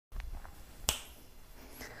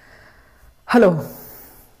Hello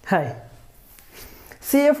hi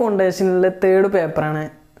CA ഫൗണ്ടേഷനിലെ third പേപ്പറാണ്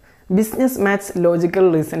business maths logical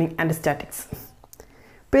reasoning and statics.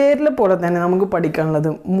 പേരിലെ പോലെ തന്നെ നമുക്ക് പഠിക്കാനുള്ളത്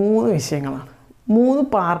 3 വിഷയങ്ങളാണ്. 3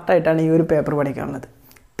 പാർട്ടായിട്ടാണ് ഈ ഒരു പേപ്പർ പഠിക്കാനുള്ളത്.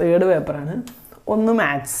 തേർഡ് പേപ്പറാണ്. ഒന്ന്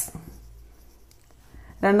മാത്സ്,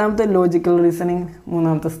 രണ്ടാമത്തെ ലോജിക്കൽ റീസണിങ്,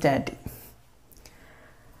 മൂന്നാമത്തെ സ്റ്റാറ്റിക്.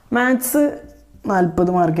 മാത്സ്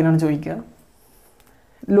 40 മാർക്കിനാണ് ചോദിക്കുക,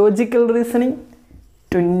 ലോജിക്കൽ റീസണിങ്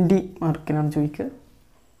 20 മാർക്കിനാണ് ചോദിക്കുക,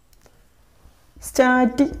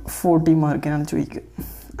 സ്റ്റാറ്റിക് 40 മാർക്കിനാണ് ചോദിക്കുക.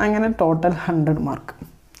 അങ്ങനെ ടോട്ടൽ 100 മാർക്ക്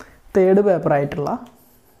തേർഡ് പേപ്പറായിട്ടുള്ള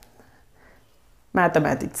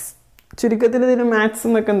മാത്തമാറ്റിക്സ്. ചുരുക്കത്തിൽ ഇതിന് മാത്സ്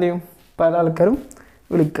എന്നൊക്കെ എന്ത് ചെയ്യും പല ആൾക്കാരും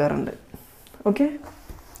വിളിക്കാറുണ്ട്. ഓക്കെ,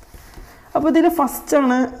 അപ്പോൾ ഇതിൽ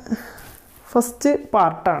ഫസ്റ്റ്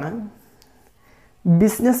പാർട്ടാണ്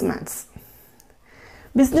ബിസിനസ് മാത്സ്.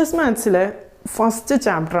 ബിസിനസ് മാത്സിലെ ഫസ്റ്റ്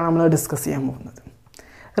ചാപ്റ്ററാണ് നമ്മൾ ഡിസ്കസ് ചെയ്യാൻ പോകുന്നത്.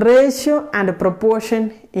 Ratio and proportion,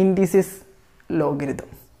 ഇൻഡിസിസ്, logarithm.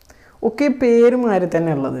 ഒക്കെ പേരുമാതിരി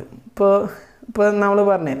തന്നെ ഉള്ളത്. ഇപ്പോൾ നമ്മൾ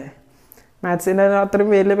പറഞ്ഞില്ലേ മാത്സിൻ്റെ അത്രയും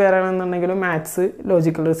വലിയ പേരാണെന്നുണ്ടെങ്കിലും മാത്സ്,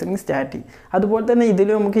 ലോജിക്കൽ റീസണിങ്, സ്റ്റാറ്റിക്. അതുപോലെ തന്നെ ഇതിൽ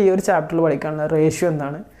നമുക്ക് ഈ ഒരു ചാപ്റ്ററിൽ പഠിക്കാനുള്ള റേഷ്യോ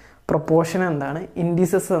എന്താണ്, പ്രൊപ്പോർഷൻ എന്താണ്,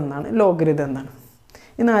 ഇൻഡിസസ് എന്താണ്, ലോഗരിതം എന്താണ്.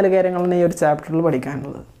 ഈ 4 കാര്യങ്ങളാണ് ഈ ഒരു ചാപ്റ്ററിൽ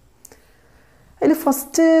പഠിക്കാനുള്ളത്. അതിൽ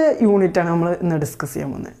ഫസ്റ്റ് യൂണിറ്റാണ് നമ്മൾ ഇന്ന് ഡിസ്കസ് ചെയ്യാൻ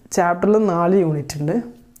പോകുന്നത്. ചാപ്റ്ററിൽ 4 യൂണിറ്റ് ഉണ്ട്.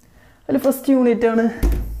 അതിൽ ഫസ്റ്റ് യൂണിറ്റാണ്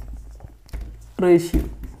റേഷ്യോ.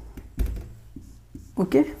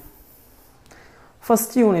 ഓക്കെ,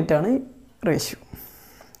 ഫസ്റ്റ് യൂണിറ്റാണ് റേഷ്യോ.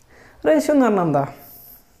 റേഷ്യോ എന്ന് പറഞ്ഞാൽ എന്താ?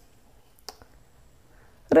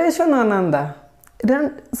 റേഷ്യോ എന്ന് പറഞ്ഞാൽ എന്താ?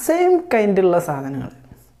 സെയിം കൈൻഡുള്ള സാധനങ്ങൾ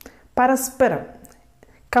പരസ്പരം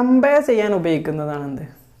കമ്പയർ ചെയ്യാൻ ഉപയോഗിക്കുന്നതാണ് എന്ത്?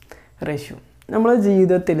 റേഷ്യോ. നമ്മുടെ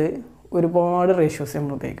ജീവിതത്തിൽ ഒരുപാട് റേഷ്യോസ്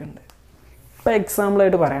നമ്മൾ ഉപയോഗിക്കുന്നുണ്ട്. ഇപ്പോൾ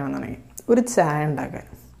എക്സാമ്പിളായിട്ട് പറയുകയാണെന്നുണ്ടെങ്കിൽ ഒരു ചായ ഉണ്ടാക്കാൻ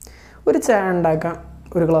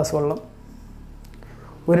 1 ഗ്ലാസ് വെള്ളം,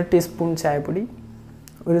 1 ടീസ്പൂൺ ചായപ്പൊടി,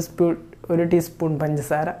 1 ടീസ്പൂൺ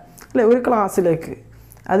പഞ്ചസാര, അല്ലേ? ഒരു ഗ്ലാസ്സിലേക്ക്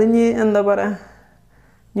അതിന് എന്താ പറയുക,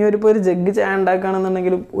 ഇനി ഒരു ജഗ്ഗ് ചായ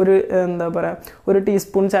ഉണ്ടാക്കുകയാണെന്നുണ്ടെങ്കിലും ഒരു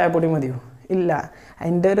ടീസ്പൂൺ ചായപ്പൊടി മതിയോ? ഇല്ല.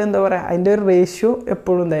 അതിൻ്റെ ഒരു റേഷ്യോ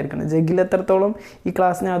എപ്പോഴും എന്തായിരിക്കണം, ജഗ്ഗിൽ എത്രത്തോളം ഈ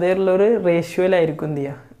ക്ലാസ്സിന് അതേയുള്ളൊരു റേഷ്യോയിലായിരിക്കും എന്ത്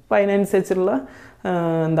ചെയ്യുക. അപ്പോൾ അതിനനുസരിച്ചുള്ള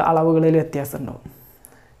അളവുകളിൽ വ്യത്യാസം ഉണ്ടാവും.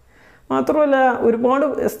 മാത്രമല്ല ഒരുപാട്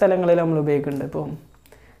സ്ഥലങ്ങളിൽ നമ്മൾ ഉപയോഗിക്കുന്നുണ്ട്. ഇപ്പോൾ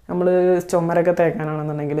നമ്മൾ ചുമരൊക്കെ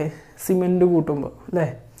തേക്കാനാണെന്നുണ്ടെങ്കിൽ സിമെൻറ്റ് കൂട്ടുമ്പോൾ, അല്ലേ,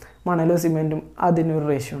 മണലും സിമെൻറ്റും അതിനൊരു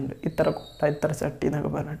റേഷ്യോ ഉണ്ട്, ഇത്ര ചട്ടി എന്നൊക്കെ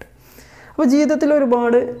പറഞ്ഞിട്ട്. അപ്പോൾ ജീവിതത്തിൽ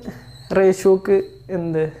ഒരുപാട് റേഷ്യോക്ക്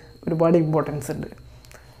ഒരുപാട് ഇമ്പോർട്ടൻസ് ഉണ്ട്.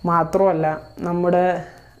 മാത്രമല്ല നമ്മുടെ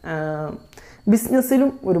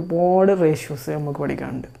ബിസിനസ്സിലും ഒരുപാട് റേഷ്യോസ് നമുക്ക്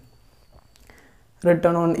പഠിക്കാനുണ്ട്.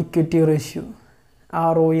 Return on equity ratio,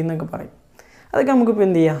 ROE എന്നൊക്കെ പറയും. അതൊക്കെ നമുക്കിപ്പോൾ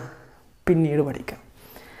എന്ത് ചെയ്യാം, പിന്നീട് പഠിക്കാം.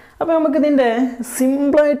 അപ്പോൾ നമുക്കിതിൻ്റെ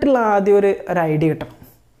സിമ്പിളായിട്ടുള്ള ആദ്യം ഒരു ഐഡിയ കിട്ടണം.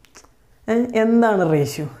 എന്താണ്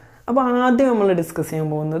റേഷ്യോ? അപ്പോൾ ആദ്യം നമ്മൾ ഡിസ്കസ് ചെയ്യാൻ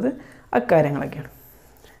പോകുന്നത് അക്കാര്യങ്ങളൊക്കെയാണ്.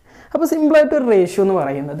 അപ്പോൾ സിമ്പിളായിട്ടൊരു റേഷ്യോ എന്ന്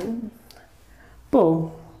പറയുന്നത് ഇപ്പോൾ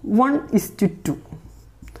 1:2.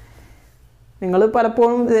 നിങ്ങൾ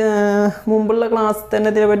പലപ്പോഴും മുമ്പുള്ള ക്ലാസ്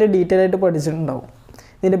തന്നെ ഇതിനെപ്പറ്റി ഡീറ്റെയിൽ ആയിട്ട് പഠിച്ചിട്ടുണ്ടാവും,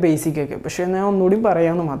 ഇതിൻ്റെ ബേസിക്കൊക്കെ. പക്ഷേ ഞാൻ ഒന്നുകൂടി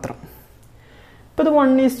പറയാമെന്ന് മാത്രം. ഇപ്പോൾ ഇത്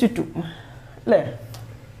 1:2 അല്ലേ?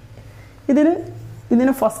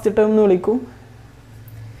 ഇതിനെ ഫസ്റ്റ് ടേം എന്ന് വിളിക്കും,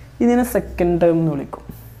 ഇതിനെ സെക്കൻഡ് ടേം എന്ന് വിളിക്കും.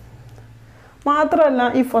 മാത്രമല്ല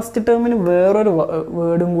ഈ ഫസ്റ്റ് ടേമിന് വേറൊരു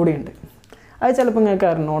വേർഡും കൂടി ഉണ്ട്. അത് ചിലപ്പോൾ നിങ്ങൾക്ക്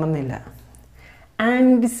അറിയണമെന്നില്ല.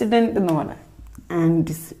 ആൻറ്റിസിഡൻറ്റ് എന്ന് പറയാം.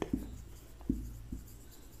 ആൻറ്റിസിഡൻറ്റ്.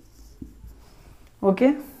 ഓക്കെ,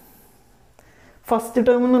 ഫസ്റ്റ്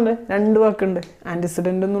ടേം എന്നുണ്ട്, 2 വാക്കുണ്ട്,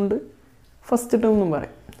 ആൻറ്റിസിഡൻറ്റ് എന്നുണ്ട്, ഫസ്റ്റ് ടേം എന്നും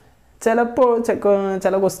പറയും. ചിലപ്പോൾ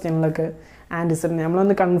ചില ക്വസ്റ്റ്യനിലൊക്കെ ആൻറ്റിസിഡൻറ്റ്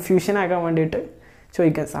നമ്മളൊന്ന് കൺഫ്യൂഷൻ ആക്കാൻ വേണ്ടിയിട്ട്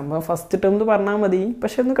ചോദിക്കാം. സംഭവം ഫസ്റ്റ് ടേം എന്ന് പറഞ്ഞാൽ മതി,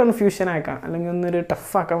 പക്ഷെ ഒന്ന് കൺഫ്യൂഷൻ ആക്കാം, അല്ലെങ്കിൽ ഒന്നൊരു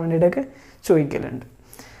ടഫാക്കാൻ വേണ്ടിയിട്ടൊക്കെ ചോദിക്കലുണ്ട്.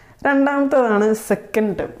 രണ്ടാമത്തേതാണ്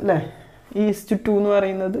സെക്കൻഡ് ടേം, അല്ലേ? E:2 എന്ന്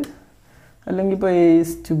പറയുന്നത്, അല്ലെങ്കിൽ ഇപ്പോൾ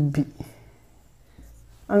A:B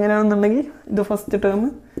അങ്ങനെയാണെന്നുണ്ടെങ്കിൽ ഇത് ഫസ്റ്റ് ടേം,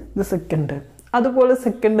 ഇത് സെക്കൻഡ് ടേം. അതുപോലെ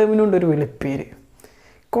സെക്കൻഡ് ടേമിനുണ്ട് ഒരു വിളിപ്പേര്,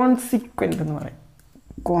 കോൺസിക്വൻ്റ് എന്ന് പറയും.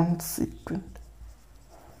 കോൺസിക്വൻ്റ്.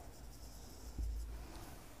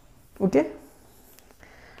 ഓക്കെ,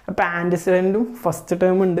 അപ്പോൾ ആൻറ്റിസിഡൻറ്റും ഫസ്റ്റ്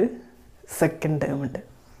ടേം ഉണ്ട്, സെക്കൻഡ് ടേം ഉണ്ട്.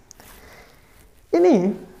 ഇനി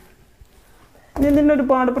ഇതിൻ്റെ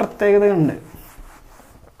ഒരുപാട് പ്രത്യേകതകളുണ്ട്.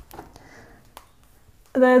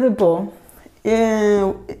 അതായത് ഇപ്പോൾ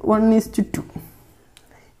 1:2,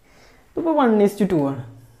 ഇപ്പോൾ 1:2 ആണ്.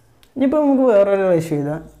 ഇനിയിപ്പോൾ നമുക്ക് വേറൊരു റേഷ്യോ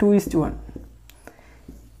ചെയ്താൽ 2:1.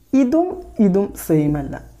 ഇതും സെയിം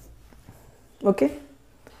അല്ല. ഓക്കെ,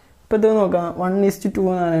 ഇപ്പോൾ ഇത് നോക്കാം. 1:2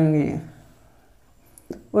 എന്നാണെങ്കിൽ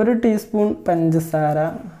 1 ടീസ്പൂൺ പഞ്ചസാര,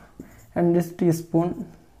 2 ടീസ്പൂൺ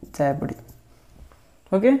ചായപ്പൊടി.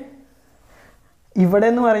 ഓക്കെ. ഇവിടെ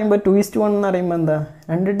എന്ന് പറയുമ്പോൾ 2:1 എന്ന് പറയുമ്പോൾ എന്താ,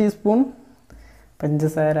 2 ടീസ്പൂൺ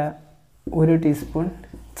പഞ്ചസാര, 1 ടീസ്പൂൺ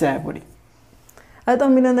ചായപ്പൊടി. അത്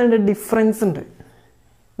തമ്മിൽ എന്തുണ്ട്, ഡിഫറൻസ് ഉണ്ട്.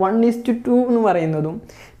 1:2 എന്ന് പറയുന്നതും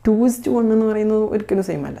 2:1 എന്ന് പറയുന്നതും ഒരിക്കലും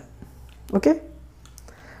സെയിം അല്ല. ഓക്കെ.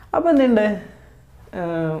 അപ്പോൾ എന്തുണ്ട്,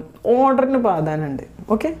 ഓർഡറിന് പ്രാധാന്യമുണ്ട്.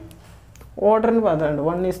 ഓക്കെ, ഓർഡറിന് പ്രാധാന്യമുണ്ട്.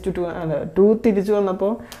 1:2 അല്ല, 2 തിരിച്ചു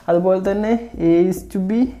വന്നപ്പോൾ അതുപോലെ തന്നെ A:B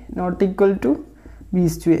 ≠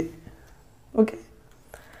 B:A. ഓക്കെ.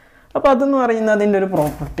 അപ്പോൾ അതെന്ന് പറയുന്നത് അതിൻ്റെ ഒരു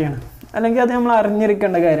പ്രോപ്പർട്ടിയാണ്, അല്ലെങ്കിൽ അത് നമ്മൾ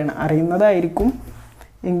അറിഞ്ഞിരിക്കേണ്ട കാര്യമാണ്. അറിയുന്നതായിരിക്കും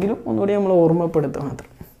എങ്കിലും ഒന്നുകൂടി നമ്മൾ ഓർമ്മപ്പെടുത്തുക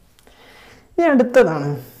മാത്രം. ഇനി അടുത്തതാണ്,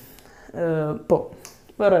 ഇപ്പോൾ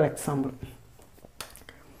വേറൊരു എക്സാമ്പിൾ.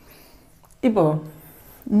 ഇപ്പോൾ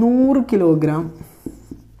 100 കിലോഗ്രാം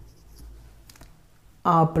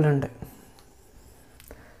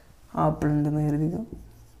ആപ്പിളുണ്ടെന്ന് കരുതുക.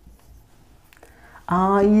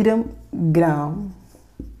 1000 ഗ്രാം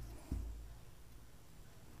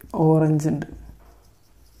ഓറഞ്ച് ഉണ്ട്.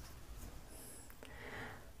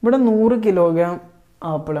 ഇവിടെ 100 കിലോഗ്രാം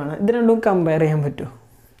ആപ്പിളാണ്. ഇത് രണ്ടും കമ്പയർ ചെയ്യാൻ പറ്റുമോ?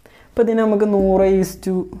 അപ്പോൾ ഇതിനെ നമുക്ക്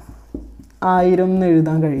 100:1000 എന്ന്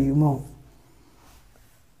എഴുതാൻ കഴിയുമോ?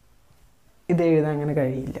 ഇത് എഴുതാൻ അങ്ങനെ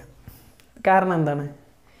കഴിയില്ല. കാരണം എന്താണ്,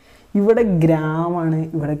 ഇവിടെ ഗ്രാമാണ്,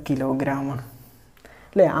 ഇവിടെ കിലോഗ്രാമാണ്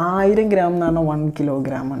അല്ലേ. 1000 ഗ്രാം എന്ന് പറഞ്ഞാൽ 1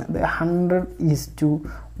 കിലോഗ്രാമാണ്. ഇത്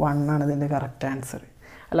 100:1 ആണ് ഇതിൻ്റെ കറക്റ്റ് ആൻസർ,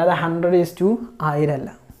 അല്ലാതെ 100:1000 അല്ല.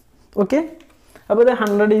 ഓക്കെ. അപ്പോൾ ഇത്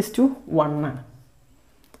 100:1 ആണ്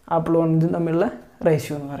ആപ്പിൾ ഓറഞ്ചും തമ്മിലുള്ള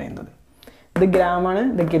റേഷ്യോ എന്ന് പറയുന്നത്. ഇത് ഗ്രാമാണ്,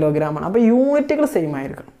 ഇത് കിലോഗ്രാമാണ്. അപ്പോൾ യൂണിറ്റുകൾ സെയിം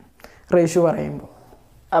ആയിരിക്കണം റേഷ്യോ പറയുമ്പോൾ.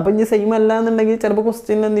 അപ്പോൾ ഇനി സെയിം അല്ല എന്നുണ്ടെങ്കിൽ ചിലപ്പോൾ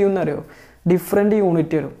ക്വസ്റ്റ്യനിൽ എന്ത് ചെയ്യുമെന്ന് അറിയോ, ഡിഫറെൻറ്റ്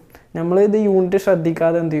യൂണിറ്റ് വരും. നമ്മൾ ഇത് യൂണിറ്റ്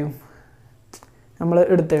ശ്രദ്ധിക്കാതെ എന്ത് ചെയ്യും, നമ്മൾ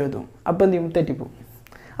എടുത്തെഴുതും. അപ്പോൾ എന്ത് ചെയ്യും, തെറ്റിപ്പോവും.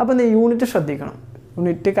 അപ്പോൾ എന്ത് ചെയ്യും, യൂണിറ്റ് ശ്രദ്ധിക്കണം.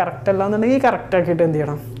 യൂണിറ്റ് കറക്റ്റ് അല്ല എന്നുണ്ടെങ്കിൽ കറക്റ്റാക്കിയിട്ട് എന്ത്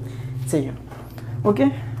ചെയ്യണം. ഓക്കെ.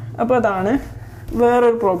 അപ്പോൾ അതാണ്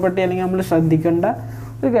വേറൊരു പ്രോപ്പർട്ടി, അല്ലെങ്കിൽ നമ്മൾ ശ്രദ്ധിക്കേണ്ട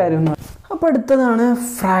ഒരു കാര്യം എന്ന് പറയുന്നത്. അപ്പോൾ അടുത്തതാണ്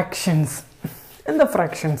ഫ്രാക്ഷൻസ്. എന്താ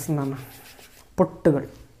ഫ്രാക്ഷൻസ് എന്ന് പറഞ്ഞാൽ? പൊട്ടുകൾ.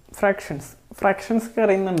 ഫ്രാക്ഷൻസ് ഒക്കെ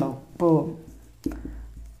അറിയുന്നുണ്ടാവും. ഇപ്പോൾ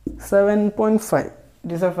 7.5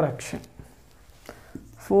 it is A fraction,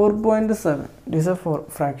 4.7 it is A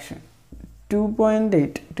fraction, 2.8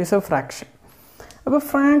 it is A fraction. അപ്പോൾ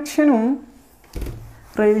ഫ്രാക്ഷനും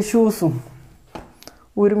റേഷ്യോസും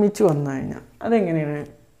ഒരുമിച്ച് വന്നു കഴിഞ്ഞാൽ അതെങ്ങനെയാണ്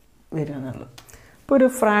വരിക എന്നുള്ളത്. ഇപ്പോൾ ഒരു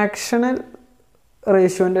ഫ്രാക്ഷണൽ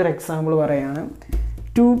റേഷ്യോൻ്റെ ഒരു എക്സാമ്പിൾ പറയുകയാണ്.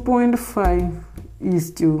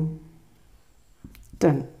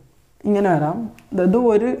 2.5:10 ഇങ്ങനെ വരാം. അതായത്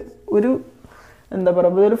ഒരു എന്താ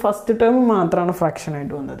പറയുക, ഒരു ഫസ്റ്റ് ടേം മാത്രമാണ്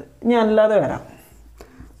ഫ്രാക്ഷനായിട്ട് വന്നത്. ഇനി അല്ലാതെ വരാം.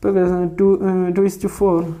 ഇപ്പോൾ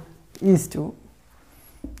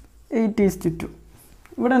 2:4:8:2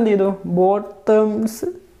 ഇവിടെ എന്ത് ചെയ്തു, ബോത്ത് ടേംസ്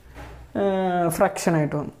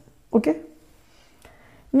ഫ്രാക്ഷനായിട്ട് വന്നു. ഓക്കെ.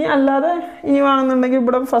 ഇനി അല്ലാതെ ഇനി വേണമെന്നുണ്ടെങ്കിൽ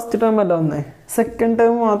ഇവിടെ ഫസ്റ്റ് ടേം അല്ല വന്നേ, സെക്കൻഡ്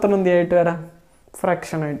ടേം മാത്രം എന്ത് ആയിട്ട് വരാം,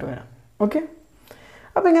 ഫ്രാക്ഷനായിട്ട് വരാം. ഓക്കെ.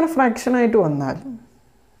 അപ്പോൾ ഇങ്ങനെ ഫ്രാക്ഷനായിട്ട് വന്നാൽ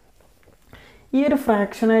ഈ ഒരു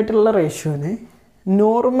ഫ്രാക്ഷനായിട്ടുള്ള റേഷ്യോനെ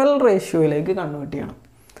നോർമൽ റേഷ്യോയിലേക്ക് കൺവേർട്ട് ചെയ്യണം.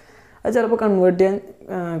 അത് ചിലപ്പോൾ കൺവേർട്ട് ചെയ്യാൻ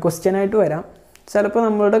ക്വസ്റ്റ്യനായിട്ട് വരാം, ചിലപ്പോൾ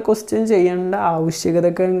നമ്മളുടെ ക്വസ്റ്റ്യൻ ചെയ്യേണ്ട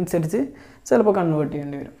ആവശ്യകതയ്ക്ക് അനുസരിച്ച് ചിലപ്പോൾ കൺവേർട്ട്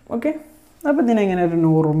ചെയ്യേണ്ടി വരും. ഓക്കെ. അപ്പോൾ ഇതിനെങ്ങനെ ഒരു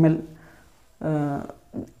നോർമൽ,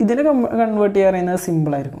 ഇതിനെ കൺവേർട്ട് ചെയ്യാൻ പറയുന്നത്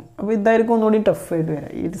സിമ്പിളായിരിക്കും. അപ്പോൾ ഇതായിരിക്കും ഒന്നുകൂടി ടഫായിട്ട്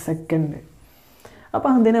വരാം, ഈ സെക്കൻഡ്. അപ്പോൾ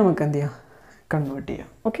അതിനെ നമുക്ക് എന്ത് ചെയ്യാം, കൺവേർട്ട് ചെയ്യാം.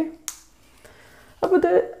 ഓക്കെ. അപ്പോൾ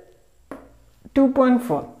ഇത്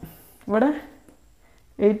 2.4, ഇവിടെ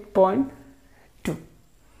 8.2.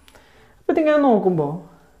 അപ്പോൾ ഇതിങ്ങനെ നോക്കുമ്പോൾ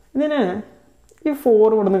ഇതിനെ ഈ 4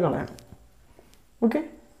 ഇവിടെ നിന്ന് കളയണം. ഓക്കെ.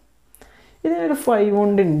 ഇതിനൊരു 5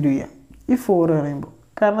 കൊണ്ട് ഇൻറ്റു ചെയ്യാം ഈ 4 പറയുമ്പോൾ.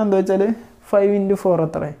 കാരണം എന്താ വെച്ചാൽ 5 × 4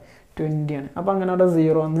 എത്ര, 20 ആണ്. അപ്പോൾ അങ്ങനെ അവിടെ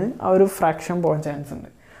 0 വന്ന് ആ ഒരു ഫ്രാക്ഷൻ പോകാൻ ചാൻസ് ഉണ്ട്.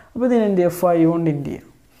 അപ്പോൾ ഇതിന് എന്ത് ചെയ്യുക, 5 കൊണ്ട് ഇൻറ്റു ചെയ്യാം.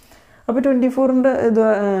 അപ്പോൾ 24ൻ്റെ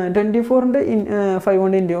 5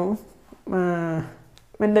 കൊണ്ട് ഇൻറ്റു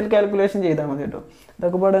മെൻ്റൽ കാൽക്കുലേഷൻ ചെയ്താൽ മതി കേട്ടോ.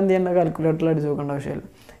 ഇതൊക്കെ പാടെ എന്ത് ചെയ്യേണ്ട, കാൽക്കുലേറ്ററിൽ അടിച്ച് നോക്കേണ്ട ആവശ്യമില്ല.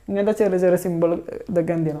 ഇങ്ങനത്തെ ചെറിയ ചെറിയ സിമ്പിൾ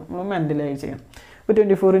ഇതൊക്കെ എന്ത് ചെയ്യണം, നമ്മൾ മെൻ്റലായി ചെയ്യണം. അപ്പോൾ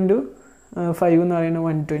 24 × 5 എന്ന് പറയുന്നത്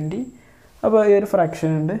 120. അപ്പോൾ ഈ ഒരു ഫ്രാക്ഷൻ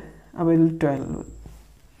ഉണ്ട്. അപ്പോൾ ഇതിൽ 12.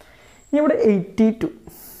 ഇനി ഇവിടെ 82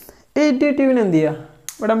 എന്ത് ചെയ്യുക,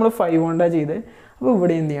 ഇവിടെ നമ്മൾ 5 കൊണ്ടാണ് ചെയ്തത്. അപ്പോൾ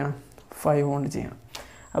ഇവിടെ എന്ത് ചെയ്യണം, 5 കൊണ്ട് ചെയ്യണം.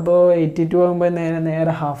 അപ്പോൾ 82 ആകുമ്പോൾ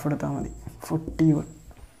നേരെ ഹാഫ് എടുത്താൽ മതി, 41.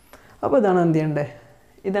 അപ്പോൾ ഇതാണ് എന്ത് ചെയ്യേണ്ടത്,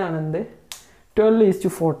 ഇതാണ് എന്ത്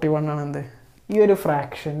 12:41 ആണ് എന്ത് ഈ ഒരു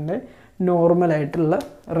ഫ്രാക്ഷൻ്റെ നോർമലായിട്ടുള്ള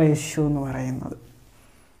റേഷ്യോ എന്ന് പറയുന്നത്.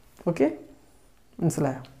 ഓക്കെ,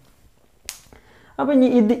 മനസ്സിലായോ? അപ്പോൾ ഇനി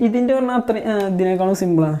ഇതിൻ്റെ പറഞ്ഞാൽ അത്ര ഇതിനേക്കാളും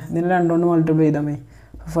സിമ്പിളാണ്. ഇതിനെ 2 കൊണ്ട് മൾട്ടിപ്ലൈ ചെയ്താൽ മതി,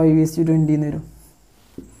 5:20 എന്ന് വരും.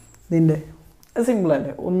 ഇതിൻ്റെ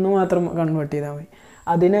സിമ്പിളല്ലേ, 1 മാത്രം കൺവേർട്ട് ചെയ്താൽ മതി.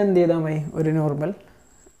 അതിനെ എന്ത് ചെയ്താൽ മതി, ഒരു നോർമൽ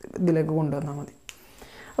ഇതിലേക്ക് കൊണ്ടുവന്നാൽ മതി.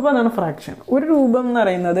 അപ്പോൾ അതാണ് ഫ്രാക്ഷൻ. ഒരു രൂപം എന്ന്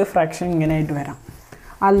പറയുന്നത് ഫ്രാക്ഷൻ ഇങ്ങനെയായിട്ട് വരാം.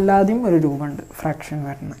 അല്ലാതെയും ഒരു രൂപമുണ്ട് ഫ്രാക്ഷൻ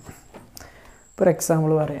വരുന്നത്. ഫോർ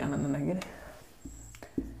എക്സാമ്പിൾ പറയുകയാണെന്നുണ്ടെങ്കിൽ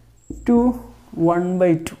 2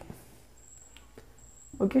 1/2.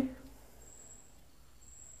 Okay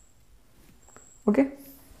okay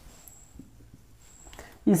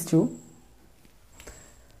is to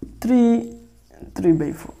 3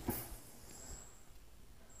 3/4.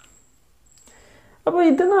 അപ്പോൾ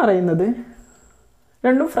ഇതെന്ന് പറയുന്നത്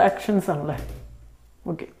രണ്ടും ഫ്രാക്ഷൻസ് ആണല്ലേ.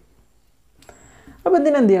 ഓക്കെ, അപ്പോൾ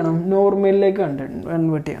ഇതിനെന്ത് ചെയ്യണം? നോർമലിലേക്ക്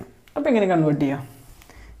കൺവേർട്ട് ചെയ്യണം. അപ്പോൾ എങ്ങനെ കൺവേർട്ട് ചെയ്യാം?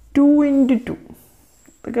 2 × 2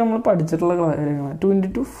 ഇതൊക്കെ നമ്മൾ പഠിച്ചിട്ടുള്ള കാര്യങ്ങളാണ്. 2 ×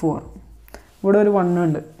 2 4. ഇവിടെ ഒരു 1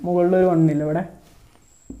 ഉണ്ട്, മുകളിൽ ഒരു 1 ഇല്ല, ഇവിടെ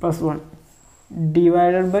 +1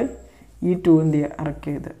 ഡിവൈഡഡ് ബൈ ഈ 2 എന്ത് ചെയ്യുക? അറക്ക്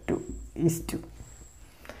ചെയ്ത് 2 ഈസ് 2.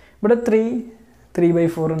 ഇവിടെ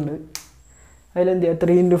 3/4 ഉണ്ട്, അതിലെന്ത് ചെയ്യുക?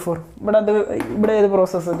 3 × 4. ഇവിടെ ഏത്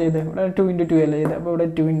പ്രോസസ്സ് ചെയ്ത്? ഇവിടെ 2 × 2 അല്ലേ ചെയ്ത്. അപ്പോൾ ഇവിടെ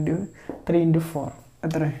 2 × 3 × 4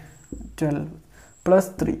 എത്ര? 12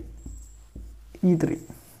 +3 ഈ 3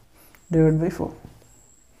 ഡിവൈഡ് ബൈ 4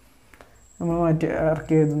 നമ്മൾ മാറ്റി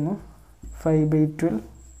ഇറക്കി എഴുതുന്നു. 5/12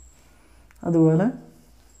 അതുപോലെ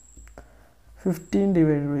 15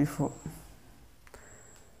 ഡിവൈഡ് ബൈ 4.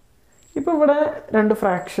 ഇപ്പോൾ ഇവിടെ രണ്ട്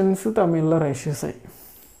ഫ്രാക്ഷൻസ് തമ്മിലുള്ള റേഷ്യോസായി.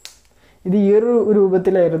 ഇത് ഈ ഒരു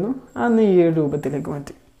രൂപത്തിലായിരുന്നു, അന്ന് ഈ ഒരു രൂപത്തിലേക്ക്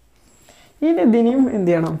മാറ്റി. ഇനി ഇതിനെയും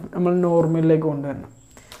എന്ത് ചെയ്യണം? നമ്മൾ നോർമലിലേക്ക് കൊണ്ടുവരണം.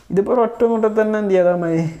 ഇതിപ്പോൾ ഒറ്റ നോട്ടത്തിൽ തന്നെ എന്ത് ചെയ്താൽ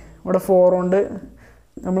മതി? ഇവിടെ 4 കൊണ്ട്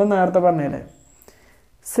നമ്മൾ നേരത്തെ പറഞ്ഞല്ലേ,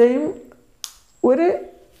 സെയിം ഒരു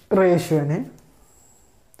റേഷ്യോനെ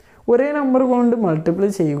ഒരേ നമ്പർ കൊണ്ട് മൾട്ടിപ്ലൈ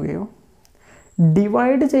ചെയ്യുകയോ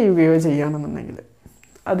ഡിവൈഡ് ചെയ്യുകയോ ചെയ്യുകയാണെന്നുണ്ടെങ്കിൽ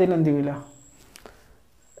അതിലെന്ത് ചെയ്യില്ല?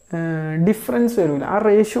 ഡിഫറൻസ് വരില്ല, ആ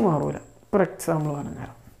റേഷ്യോ മാറില്ല. ഫോർ എക്സാമ്പിൾ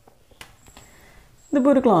പറഞ്ഞുതരാം.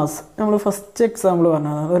 ഇതിപ്പോൾ ഒരു ക്ലാസ്, നമ്മൾ ഫസ്റ്റ് എക്സാമ്പിൾ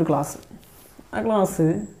പറഞ്ഞതാണ് ഒരു ക്ലാസ്. ആ ക്ലാസ്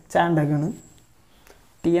ചാണ്ടക്കാണ്,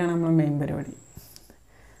 ടീ ആണ് നമ്മൾ മെയിൻ പരിപാടി.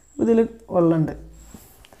 ഇതിൽ വെള്ളമുണ്ട്,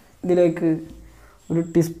 ഇതിലേക്ക് 1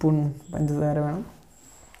 ടീസ്പൂൺ പഞ്ചസാര വേണം,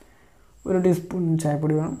 1 ടീസ്പൂൺ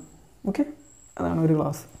ചായപ്പൊടി വേണം. ഓക്കെ, അതാണ് ഒരു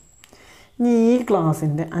ഗ്ലാസ്. ഇനി ഈ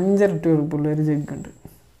ഗ്ലാസിൻ്റെ 5 ഇരട്ടി വലുപ്പമുള്ള ഒരു ജഗ്ഗുണ്ട്,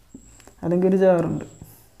 അല്ലെങ്കിൽ ഒരു ജാറുണ്ട്.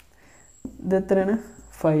 ഇത് എത്രയാണ്?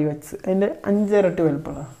 5x. അതിൻ്റെ 5 ഇരട്ടി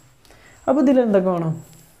വലുപ്പമുള്ള. അപ്പോൾ ഇതിലെന്തൊക്കെ വേണം?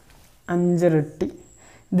 5 ഇരട്ടി,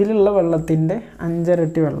 ഇതിലുള്ള വെള്ളത്തിൻ്റെ 5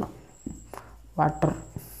 ഇരട്ടി വെള്ളം, വാട്ടർ,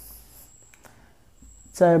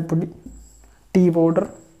 ചായപ്പൊടി, ടീ പൗഡർ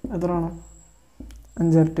എത്ര വേണം?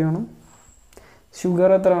 5 ഇരട്ടി വേണം.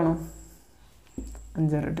 ഷുഗർ എത്ര വേണം?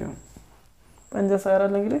 5 ഇരട്ടി വേണം. പഞ്ചസാര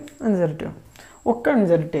അല്ലെങ്കിൽ 5 ഇരട്ടി വേണം. ഒക്കെ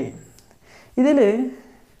 5 ഇരട്ടിയായി. ഇതിൽ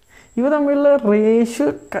ഇവ തമ്മിലുള്ള റേഷ്യോ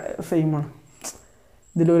സെയിമാണ്.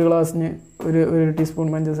 ഇതിലൊരു ഗ്ലാസ്സിന് ഒരു ടീസ്പൂൺ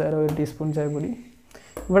പഞ്ചസാര, 1 ടീസ്പൂൺ ചായപ്പൊടി.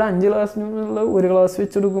 ഇവിടെ 5 ഗ്ലാസ്സിനുള്ള 1 ഗ്ലാസ്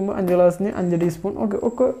വെച്ചെടുക്കുമ്പോൾ 5 ഗ്ലാസ്സിന് 5 ടീസ്പൂൺ. ഒക്കെ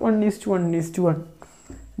ഒക്കെ 1:1:1.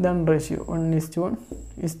 ഇതാണ് റേഷ്യോ.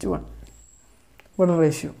 1:1:1 ഇവിടെ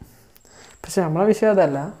റേഷ്യോ. പക്ഷെ നമ്മളെ വിഷയം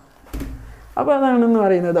അതല്ല. അപ്പോൾ അതാണെന്ന്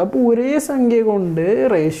പറയുന്നത്. അപ്പോൾ ഒരേ സംഖ്യ കൊണ്ട്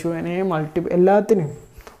റേഷ്യോനെ എല്ലാത്തിനും,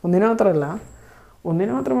 ഒന്നിനു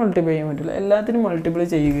മാത്രം മൾട്ടിപ്ലൈ ചെയ്യാൻ പറ്റില്ല, എല്ലാത്തിനും മൾട്ടിപ്ലൈ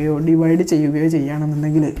ചെയ്യുകയോ ഡിവൈഡ് ചെയ്യുകയോ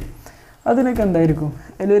ചെയ്യുകയാണെന്നുണ്ടെങ്കിൽ അതിനൊക്കെ എന്തായിരിക്കും?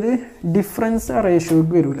 അതിലൊരു ഡിഫറൻസ് ആ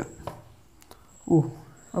റേഷ്യോക്ക് വരില്ല.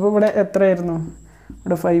 അപ്പോൾ ഇവിടെ എത്രയായിരുന്നു?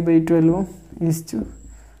 ഇവിടെ 5/12 ഈസ്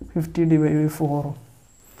 50 ഡിവൈഡ് ബൈ 4.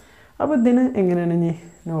 അപ്പോൾ ഇതിന് എങ്ങനെയാണ് ഇനി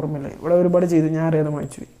നോർമലായി? ഇവിടെ ഒരുപാട് ചെയ്ത് ഞാൻ അറിയാതെ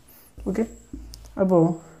വായിച്ചു പോയി. ഓക്കെ, അപ്പോൾ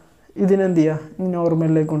ഇതിനെന്ത് ചെയ്യുക? ഇനി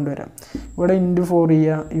നോർമലിലേക്ക് കൊണ്ടുവരാം. ഇവിടെ ×4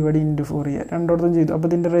 ചെയ്യുക, ഇവിടെ ×4 ചെയ്യുക, രണ്ടിടത്തും ചെയ്തു. അപ്പോൾ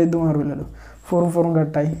ഇതിൻ്റെ ഇത് മാറില്ലല്ലോ. 4 ഉം 4 ഉം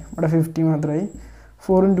കട്ടായി, ഇവിടെ 50 മാത്രമായി.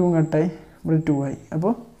 4 ഉം 2 ഉം കട്ടായി, ഇവിടെ 2 ആയി.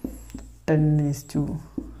 അപ്പോൾ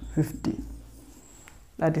 10:50.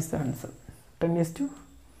 That is the answer.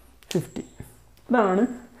 10:50. ഇതാണ്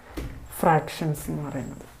ഫ്രാക്ഷൻസ് എന്ന്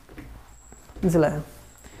പറയുന്നത്. മനസ്സിലായോ?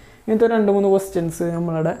 ഇങ്ങനത്തെ 2-3 ക്വസ്റ്റ്യൻസ്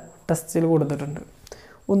നമ്മളുടെ ടെസ്റ്റിൽ കൊടുത്തിട്ടുണ്ട്.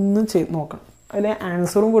 ഒന്ന് ചെയ്ത് നോക്കണം. അതിൽ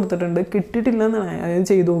ആൻസറും കൊടുത്തിട്ടുണ്ട്. കിട്ടിയിട്ടില്ല എന്നാണ് അതായത്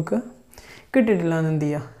ചെയ്ത് നോക്കുക. കിട്ടിയിട്ടില്ല എന്ന് എന്ത്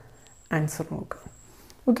ചെയ്യുക? ആൻസർ നോക്കുക.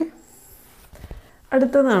 ഓക്കെ,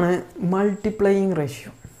 അടുത്തതാണ് മൾട്ടിപ്ലൈയിങ്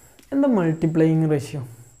റേഷ്യോ. എന്താ മൾട്ടിപ്ലൈയിങ് റേഷ്യോ?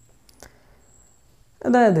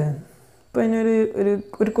 അതായത് ഇപ്പോൾ അതിനൊരു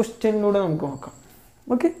ഒരു ക്വസ്റ്റ്യനിലൂടെ നമുക്ക് നോക്കാം.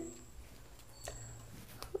 ഓക്കെ,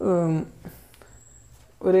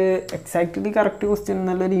 ഒരു എക്സാക്ട്ലി കറക്റ്റ് ക്വസ്റ്റ്യൻ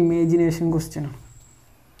നല്ലൊരു ഇമാജിനേഷൻ ക്വസ്റ്റ്യനാണ്.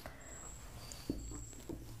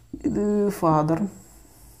 ഇത് ഫാദർ,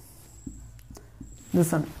 ഇത്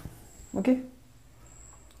സൺ. ഓക്കെ,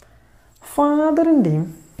 ഫാദറിൻ്റെയും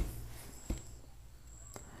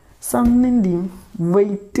സണ്ണിൻ്റെയും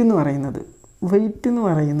വെയിറ്റ് എന്ന് പറയുന്നത്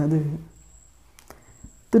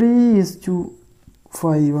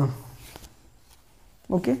 3:5 ആണ്.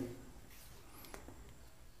 ഓക്കെ,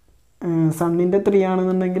 സണ്ണിൻ്റെ 3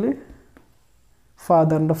 ആണെന്നുണ്ടെങ്കിൽ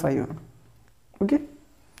ഫാദറിൻ്റെ 5 ആണ്. ഓക്കെ,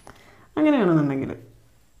 അങ്ങനെയാണെന്നുണ്ടെങ്കിൽ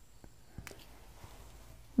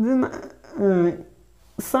ഇത്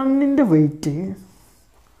സണ്ണിൻ്റെ വെയ്റ്റ്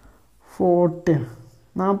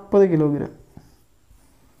 40 കിലോഗ്രാം.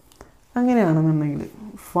 അങ്ങനെയാണെന്നുണ്ടെങ്കിൽ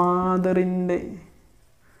ഫാദറിൻ്റെ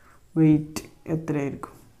വെയ്റ്റ്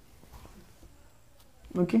എത്രയായിരിക്കും?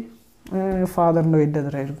 ഓക്കെ, ഫാദറിൻ്റെ വെയ്റ്റ്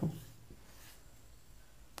എത്രയായിരിക്കും?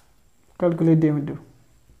 കാൽക്കുലേറ്റ് ചെയ്യാൻ പറ്റുമോ?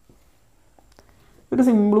 ഒരു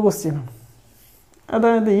സിമ്പിൾ ക്വസ്റ്റ്യനാണ്.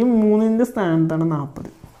 അതായത് ഈ 3ൻ്റെ സ്ഥാനത്താണ്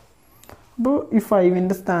 40. അപ്പോൾ ഈ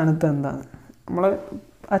 5ൻ്റെ സ്ഥാനത്ത് എന്താണ്? നമ്മൾ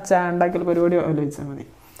ആ ചാണ്ടാക്കൽ പരിപാടി ആലോചിച്ചാൽ മതി.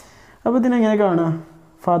 അപ്പോൾ ഇതിനെങ്ങനെ കാണുക?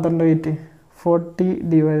 ഫാദറിൻ്റെ വെയ്റ്റ് 40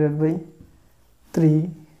 / 3,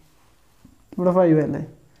 ഇവിടെ 5 അല്ലേ.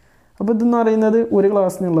 അപ്പോൾ ഇതെന്ന് പറയുന്നത് ഒരു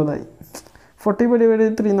ക്ലാസ്സിനുള്ളതായി. 40 /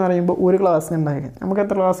 3 എന്ന് പറയുമ്പോൾ ഒരു ക്ലാസ്സിനുണ്ടായി. നമുക്ക്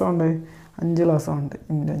എത്ര ക്ലാസ്സുണ്ട്? 5 ക്ലാസ്സുണ്ട്.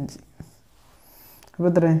 × 5. അപ്പോൾ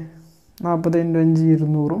എത്ര? 40 × 5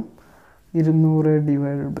 200. 200 /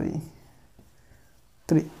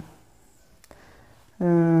 3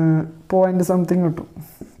 പോയിൻ്റ് സംതിങ് കിട്ടും.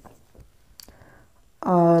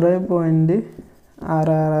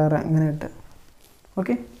 6.666 അങ്ങനെ കിട്ടുക.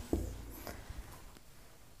 ഓക്കെ,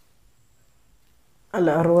 അല്ല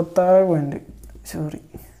 66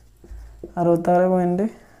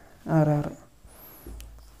 66.66.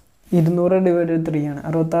 200 / 3 ആണ്.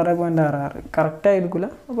 66.66 കറക്റ്റ് ആയിരിക്കില്ല.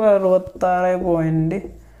 അപ്പോൾ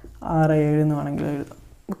 66.67 എന്ന് വേണമെങ്കിൽ എഴുതാം.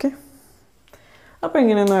 ഓക്കെ, അപ്പോൾ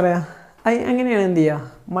എങ്ങനെയാണെന്ന് പറയാം. അങ്ങനെയാണ് എന്ത് ചെയ്യുക?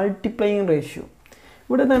 Multiplying ratio.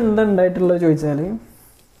 ഇവിടെ എന്താ ഉണ്ടായിട്ടുള്ളത് ചോദിച്ചാൽ,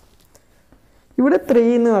 ഇവിടെ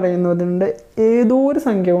 3 എന്ന് പറയുന്നതിൻ്റെ ഏതോ ഒരു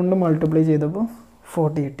സംഖ്യ കൊണ്ട് മൾട്ടിപ്ലൈ ചെയ്തപ്പോൾ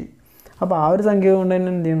 40 കിട്ടി. അപ്പോൾ ആ ഒരു സംഖ്യ കൊണ്ട് തന്നെ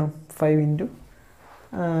എന്ത് ചെയ്യണം? 5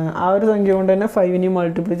 ആ ഒരു സംഖ്യ കൊണ്ട് തന്നെ 5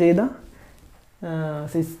 മൾട്ടിപ്ലൈ ചെയ്താൽ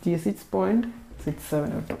 66.67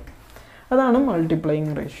 കിട്ടും. അതാണ്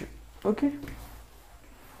മൾട്ടിപ്ലൈയിങ് റേഷ്യോ. ഓക്കെ,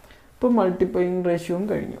 ഇപ്പോൾ മൾട്ടിപ്ലൈയിങ് റേഷ്യോയും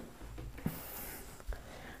കഴിഞ്ഞു.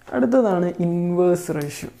 അടുത്തതാണ് ഇൻവേഴ്സ്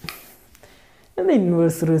റേഷ്യോ. എന്താ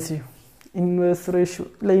ഇൻവേഴ്സ് റേഷ്യോ? ഇൻവേഴ്സ് റേഷ്യോ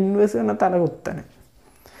അല്ല, ഇൻവേഴ്സ് പറഞ്ഞാൽ തലകുത്തന്.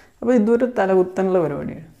 അപ്പോൾ ഇതൊരു തലകുത്തനുള്ള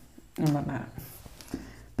പരിപാടിയാണ് ഞാൻ പറഞ്ഞുതരാം.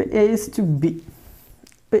 ഇപ്പോൾ A/B,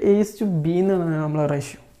 ഇപ്പോൾ A/B എന്നാണ് നമ്മളെ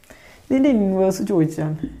റേഷ്യോ. ഇതിൻ്റെ ഇൻവേഴ്സ്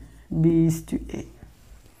ചോദിച്ചാൽ B/A.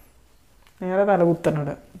 നേരെ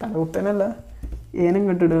തലകുത്തനിടുക. തലകുത്തനല്ല, എനും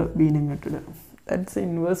കെട്ടിടുക, ബീനും കെട്ടിടുക. That's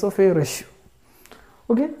inverse of A ratio.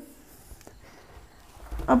 Okay,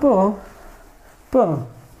 അപ്പോൾ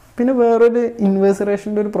പിന്നെ വേറൊരു ഇൻവേഴ്സ്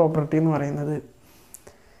റേഷ്യോൻ്റെ ഒരു പ്രോപ്പർട്ടി എന്ന് പറയുന്നത്,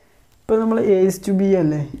 ഇപ്പോൾ നമ്മൾ A/B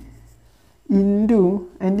അല്ലേ, അതിൻ്റെ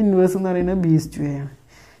ഇൻവേഴ്സ് എന്ന് പറയുന്നത് B/A ആണ്.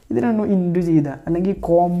 ഇത് രണ്ടും ഇൻറ്റു ചെയ്താൽ അല്ലെങ്കിൽ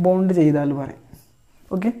കോമ്പൗണ്ട് ചെയ്താൽ പറയും.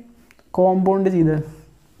 ഓക്കെ, കോമ്പൗണ്ട് ചെയ്താൽ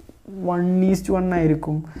 1:1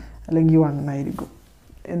 ആയിരിക്കും, അല്ലെങ്കിൽ 1 ആയിരിക്കും.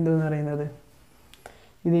 എന്തെന്ന് പറയുന്നത്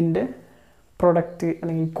ഇതിൻ്റെ പ്രൊഡക്റ്റ്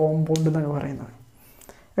അല്ലെങ്കിൽ കോമ്പൗണ്ട് എന്നൊക്കെ പറയുന്നത്.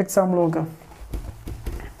 എക്സാമ്പിൾ നോക്കാം.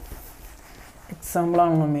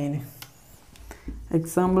 എക്സാമ്പിളാണല്ലോ മെയിൻ.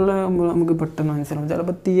 എക്സാമ്പിൾ നമുക്ക് പെട്ടെന്ന് മനസ്സിലാവും.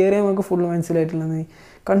 ചിലപ്പോൾ തിയറി നമുക്ക് ഫുൾ മനസ്സിലായിട്ടില്ലെന്ന്,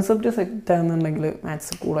 കൺസെപ്റ്റ് സെറ്റ് ആകുന്നുണ്ടെങ്കിൽ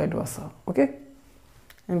മാത്സ് കൂളായിട്ട് പാസ്സാവും. ഓക്കെ,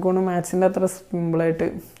 എനിക്കൊന്ന് മാത്സിൻ്റെ അത്ര സിമ്പിളായിട്ട്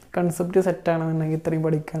കൺസെപ്റ്റ് സെറ്റ് ആണെന്നുണ്ടെങ്കിൽ ഇത്രയും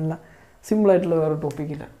പഠിക്കാനുള്ള സിമ്പിളായിട്ടുള്ള വേറെ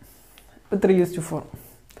ടോപ്പിക്കില്ല. ഇപ്പോൾ 3:4.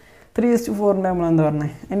 3:4ൻ്റെ നമ്മൾ എന്താ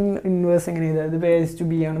പറഞ്ഞത്? ഇൻവേഴ്സ് എങ്ങനെ ചെയ്താൽ ഇത്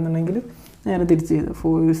A/B ആണെന്നുണ്ടെങ്കിൽ നേരെ തിരിച്ച് ചെയ്ത്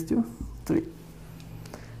 4:3.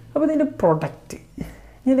 അപ്പോൾ ഇതിൻ്റെ പ്രൊഡക്റ്റ്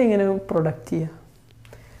ഇതെങ്ങനെ പ്രൊഡക്റ്റ് ചെയ്യുക?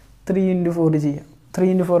 3 × 4 ചെയ്യുക.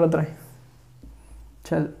 3 × 4 എത്ര?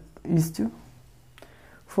 12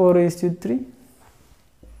 4:3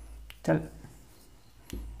 12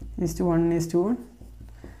 1:1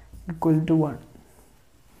 = 1.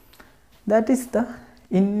 That is the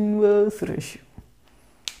inverse ratio.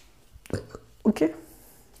 Okay,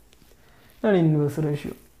 ഇതാണ് ഇൻവേഴ്സ്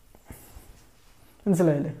റേഷ്യോ.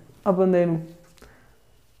 മനസ്സിലായില്ലേ? അപ്പോൾ എന്തായാലും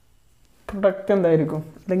പ്രൊഡക്റ്റ് എന്തായിരിക്കും?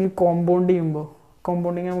 അല്ലെങ്കിൽ കോമ്പൗണ്ട് ചെയ്യുമ്പോൾ,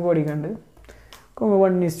 കോമ്പൗണ്ടിങ് നമുക്ക് പഠിക്കാണ്ട്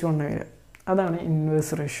 1:1 വരിക. അതാണ്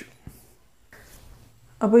ഇൻവേഴ്സ് റേഷ്യോ.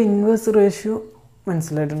 അപ്പോൾ ഇൻവേഴ്സ് റേഷ്യോ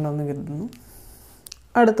മനസ്സിലായിട്ടുണ്ടെന്ന് കരുതുന്നു.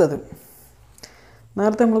 അടുത്തത്,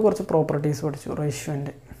 നേരത്തെ നമ്മൾ കുറച്ച് പ്രോപ്പർട്ടീസ് പഠിച്ചു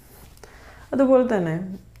റേഷ്യോൻ്റെ. അതുപോലെ തന്നെ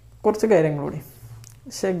കുറച്ച് കാര്യങ്ങൾ കൂടി.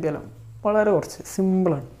 ശകലം വളരെ കുറച്ച്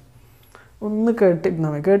സിമ്പിളാണ്. ഒന്ന്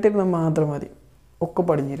കേട്ടിരുന്നാൽ മാത്രം മതി, ഒക്കെ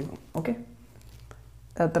പഠിഞ്ഞിരിക്കും. ഓക്കെ,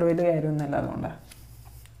 അത്ര വലിയ കാര്യമൊന്നുമല്ല. അതുകൊണ്ടാണ്.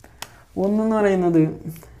 ഒന്നെന്ന് പറയുന്നത്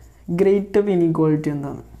ഗ്രേറ്റർ ഇനീക്വാളിറ്റി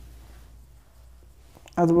എന്താണ്,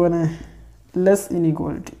 അതുപോലെ ലെസ്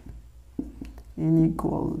ഇനീക്വാളിറ്റി.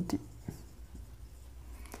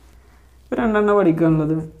 ഇപ്പോൾ രണ്ടെണ്ണം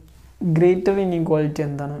പഠിക്കാനുള്ളത് ഗ്രേറ്റർ ഇനീക്വാളിറ്റി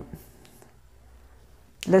എന്താണ്,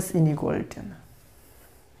 ലെസ് ഇനീക്വാളിറ്റി എന്താണ്.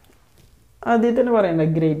 ആദ്യം തന്നെ പറയണ്ട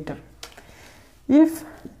greater. If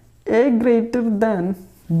A greater than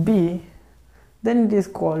B, then it is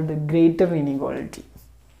called greater inequality.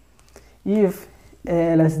 If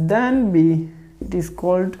A less than B, it is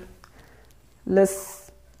called less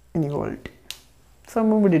inequality.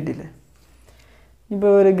 സംഭവം പിടിയിട്ടില്ലേ? ഇപ്പോൾ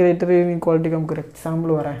ഒരു ഗ്രേറ്റർ ഇനീക്വാളിറ്റിക്ക് നമുക്കൊരു എക്സാമ്പിൾ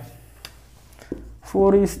പറയാം.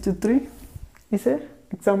 4:3 is a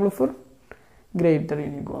example for greater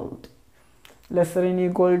inequality. Lesser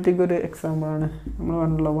ഇനീക്വാളിറ്റിക്ക് ഒരു എക്സാമ്പിളാണ് നമ്മൾ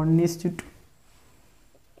പറഞ്ഞല്ലോ 1:2.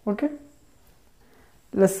 Okay,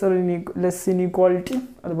 less inequality,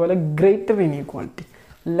 അതുപോലെ ഗ്രേറ്റർ ഇനീക്വാളിറ്റി.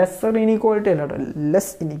 ലെസ്സർ ഇനീക്വാളിറ്റി അല്ല കേട്ടോ,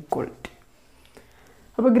 ലെസ് ഇനീക്വാളിറ്റി.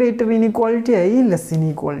 അപ്പോൾ ഗ്രേറ്റർ ഇനീക്വാളിറ്റി ആയി, ലെസ്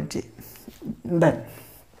ഇനീക്വാളിറ്റി. ദെൻ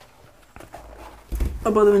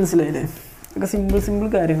അപ്പോൾ അത് മനസ്സിലായില്ലേ? ഒക്കെ സിമ്പിൾ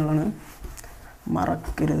കാര്യങ്ങളാണ്,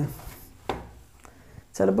 മറക്കരുത്.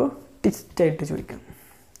 ചിലപ്പോൾ ടിസ്റ്റായിട്ട് ചോദിക്കാം.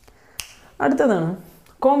 അടുത്തതാണ്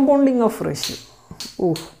compounding of ratio.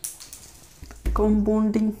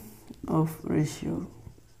 Compounding of ratio.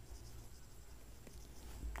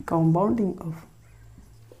 Compounding of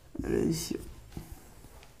ratio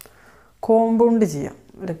compound ചെയ്യാം.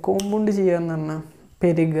 കോമ്പൗണ്ട് ചെയ്യുക എന്ന് പറഞ്ഞാൽ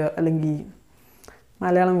പെരുകുക, അല്ലെങ്കിൽ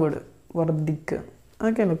മലയാളം വേർഡ് വർദ്ധിക്കുക,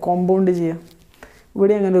 അതൊക്കെയല്ലേ കോമ്പൗണ്ട് ചെയ്യുക.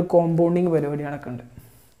 ഇവിടെ അങ്ങനെ ഒരു കോമ്പൗണ്ടിങ് പരിപാടി നടക്കുന്നുണ്ട്.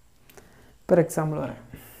 ഫോർ എക്സാമ്പിൾ പറയാം.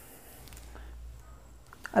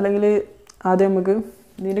 അല്ലെങ്കിൽ ആദ്യം നമുക്ക്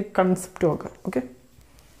ഇതിൻ്റെ കൺസെപ്റ്റ് നോക്കാം. ഓക്കെ,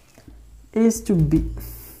 A/B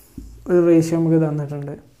ഒരു റേഷ്യോ നമുക്ക്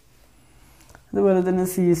തന്നിട്ടുണ്ട്. അതുപോലെ തന്നെ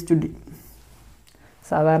C/D.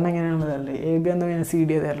 സാധാരണ എങ്ങനെയാണ് തരല്? AB എന്ന് പറഞ്ഞാൽ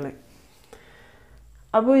CD തരല്.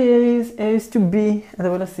 അപ്പോൾ A/B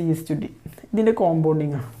അതുപോലെ C/D ഇതിൻ്റെ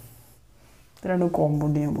കോമ്പൗണ്ടിങ് ആണ്. ഇത് രണ്ടും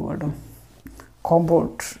കോമ്പൗണ്ട് ചെയ്യാൻ പോവാം കേട്ടോ.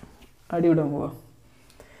 കോമ്പൗണ്ട് അടിവിടാൻ പോവാം.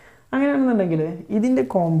 അങ്ങനെയാണെന്നുണ്ടെങ്കിൽ ഇതിൻ്റെ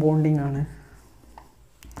കോമ്പൗണ്ടിങ് ആണ്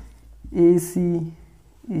AC/BD.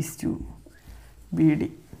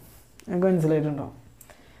 നിങ്ങൾക്ക് മനസ്സിലായിട്ടുണ്ടോ?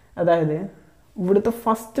 അതായത് ഇവിടുത്തെ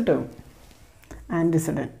ഫസ്റ്റ് ടേം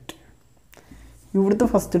ആൻറ്റിസിഡൻറ്റ്, ഇവിടുത്തെ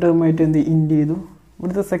ഫസ്റ്റ് ടേമായിട്ട് എന്ത് ഇൻഡ് ചെയ്തു,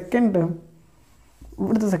 ഇവിടുത്തെ സെക്കൻഡ് ടേം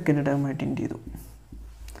ഇവിടുത്തെ സെക്കൻഡ് ടേമായിട്ട് ഇൻഡ് ചെയ്തു.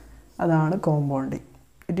 അതാണ് compounding.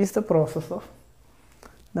 It is the process of,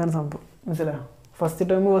 ഇതാണ് സംഭവം. മനസ്സിലായോ? ഫസ്റ്റ്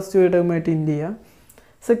ടേമായിട്ട് ഇൻഡ് ചെയ്യുക,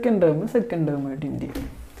 സെക്കൻഡ് ടേമായിട്ട് ഇൻഡ് ചെയ്യുക.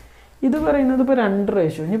 ഇത് പറയുന്നത് ഇപ്പോൾ 2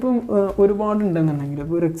 റേഷ്യോ. ഇനിയിപ്പം ഒരുപാടുണ്ടെന്നുണ്ടെങ്കിൽ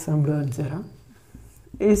ഇപ്പോൾ ഒരു എക്സാമ്പിൾ കാണിച്ചു തരാം.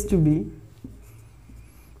 A/B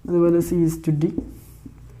അതുപോലെ C/D,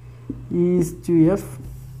 E/F,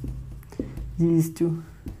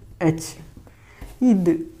 G/H.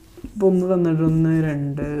 ഇത് ഇപ്പോൾ ഒന്ന് തന്നിട്ട് 1,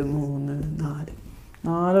 2, 3,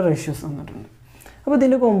 4 റേഷ്യോസ് തന്നിട്ടുണ്ട്. അപ്പോൾ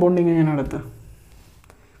ഇതിൻ്റെ കോമ്പൗണ്ടിങ് ഞാൻ നടത്തുക.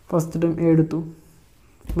 ഫസ്റ്റ് ടൈം A എടുത്തു,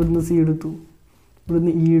 ഇവിടുന്ന് C എടുത്തു,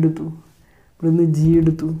 ഇവിടുന്ന് E എടുത്തു, ഇവിടുന്ന് G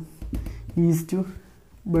എടുത്തു,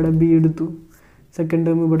 ഇവിടെ B എടുത്തു, സെക്കൻഡ്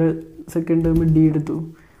ടേം ഇവിടെ സെക്കൻഡ് ടേം D എടുത്തു,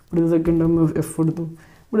 ഇവിടുത്തെ സെക്കൻഡ് ടേം F എടുത്തു,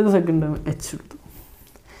 ഇവിടുത്തെ സെക്കൻഡ് ടേം H എടുത്തു.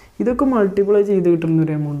 ഇതൊക്കെ മൾട്ടിപ്ലൈ ചെയ്ത്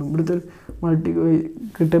കിട്ടുന്നൊരു എമൗണ്ടും ഇവിടുത്തെ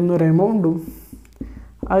കിട്ടുന്നൊരു എമൗണ്ടും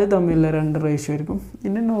അത് തമ്മിലുള്ള 2 റേഷ്യോ ആയിരിക്കും.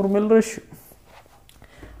 ഇതിൻ്റെ നോർമൽ റേഷ്യോ.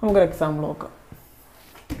 നമുക്കൊരു എക്സാമ്പിൾ നോക്കാം.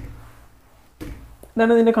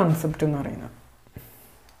 ഇതാണ് ഇതിൻ്റെ കൺസെപ്റ്റ് എന്ന് പറയുന്നത്.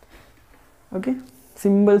 ഓക്കെ,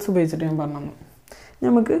 സിമ്പിൾസ് ഉപയോഗിച്ചിട്ട് ഞാൻ പറഞ്ഞു.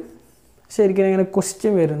 നമുക്ക് ശരിക്കും എങ്ങനെ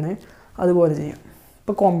ക്വസ്റ്റ്യൻ വരുന്നത് അതുപോലെ ചെയ്യാം.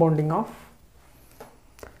 ഇപ്പോൾ compounding of,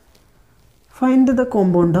 find the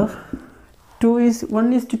compound of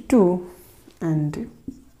 1:2 and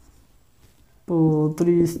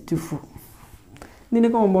 3:4. ഇതിൻ്റെ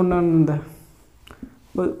കോമ്പൗണ്ടാണ് എന്താ?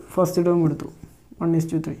 ഇപ്പോൾ ഫസ്റ്റ് ടേം എടുത്തു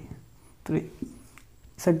 1:3,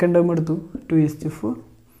 സെക്കൻഡ് ടേം എടുത്തു 2:4,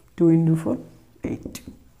 2 × 4 8.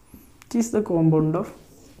 It is the compound of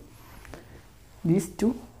these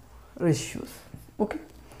 2 ratios. Okay,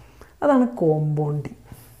 അതാണ് കോമ്പൗണ്ടിങ്.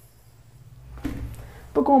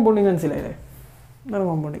 ഇപ്പോൾ കോമ്പൗണ്ടിങ് മനസ്സിലായില്ലേ? അതാണ്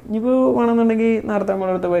കോമ്പൗണ്ടിങ്. ഇനിയിപ്പോൾ വേണമെന്നുണ്ടെങ്കിൽ നേരത്തെ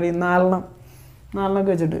നമ്മളടുത്ത വരി 4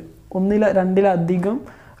 വെച്ചിട്ട് 2-ലധികം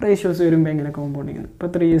റേഷ്യോസ് വരുമ്പോൾ എങ്ങനെ കോമ്പൗണ്ടിങ്. ഇപ്പോൾ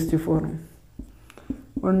 3:4,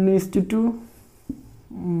 1:2,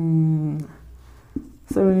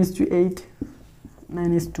 7:8,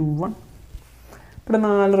 9:1. ഇവിടെ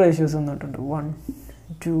 4 റേഷ്യോസ് വന്നിട്ടുണ്ട്. 1,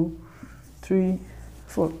 2, 3,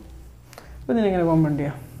 4. അപ്പോൾ ഇതിനെങ്ങനെ കോമ്പൗണ്ട്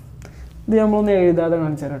ചെയ്യാം? ഇത് നമ്മളൊന്ന് എഴുതാതെ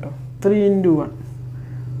കാണിച്ചു തരാം കേട്ടോ. 3 × 1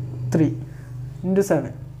 3 ×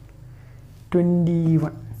 7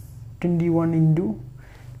 21, 21 ×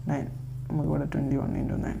 9. നമുക്കിവിടെ 21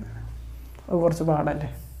 × 9. അത് കുറച്ച് പാടല്ലേ?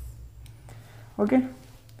 ഓക്കെ,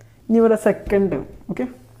 ഇനി ഇവിടെ സെക്കൻഡ്. ഓക്കെ,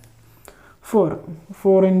 4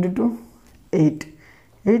 × 2 8,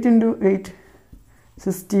 8 × 8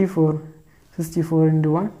 64, 64 ×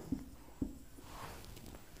 1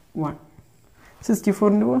 1,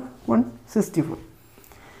 64 × 1 64.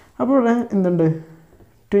 അപ്പോൾ ഇവിടെ എന്തുണ്ട്?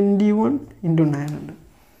 21 × 9 ഉണ്ട്.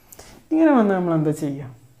 ഇങ്ങനെ വന്നാൽ നമ്മൾ എന്താ ചെയ്യുക?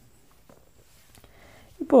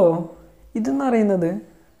 ഇപ്പോൾ ഇതെന്ന് പറയുന്നത്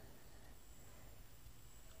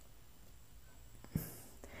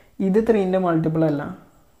ഇത് 3ൻ്റെ മൾട്ടിപ്പിൾ അല്ല,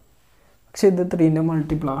 പക്ഷെ ഇത് 3ൻ്റെ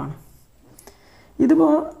മൾട്ടിപ്പിളാണ്.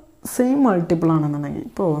 ഇതിപ്പോൾ സെയിം മൾട്ടിപ്പിൾ ആണെന്നുണ്ടെങ്കിൽ,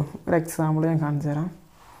 ഇപ്പോൾ ഒരു എക്സാമ്പിൾ ഞാൻ കാണിച്ചു തരാം.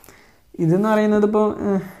 ഇതെന്ന് പറയുന്നത് ഇപ്പോൾ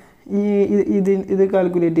ഇത്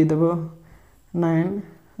കാൽക്കുലേറ്റ് ചെയ്തപ്പോൾ 9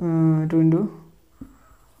 ×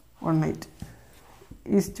 1/8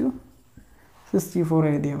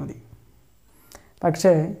 എഴുതിയാൽ മതി.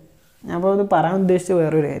 പക്ഷേ ഞാൻ ഇപ്പോൾ ഇത് പറയാൻ ഉദ്ദേശിച്ച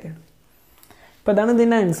വേറൊരു കാര്യമാണ്. ഇപ്പോൾ അതാണ്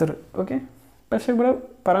ഇതിൻ്റെ ആൻസർ. ഓക്കെ, പക്ഷേ ഇവിടെ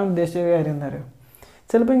പറയാൻ ഉദ്ദേശിച്ച കാര്യം എന്താ പറയുക,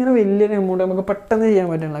 ചിലപ്പോൾ ഇങ്ങനെ വലിയൊരു എമൗണ്ട് നമുക്ക് പെട്ടെന്ന് ചെയ്യാൻ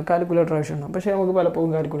പറ്റില്ല, കാൽക്കുലേറ്റർ ആവശ്യമുണ്ടാകും. പക്ഷേ നമുക്ക് പലപ്പോഴും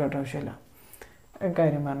കാൽക്കുലേറ്റർ ആവശ്യമില്ല.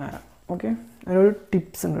 കാര്യം പറഞ്ഞുതരാം. ഓക്കെ, അതിനൊരു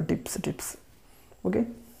ടിപ്സ് ഉണ്ട്, ടിപ്സ്. Okay,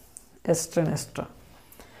 extra.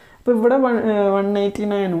 അപ്പോൾ ഇവിടെ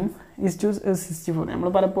 189 = 64 നമ്മൾ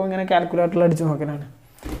പലപ്പോഴും ഇങ്ങനെ കാൽക്കുലേറ്ററിൽ അടിച്ച് നോക്കലാണ്.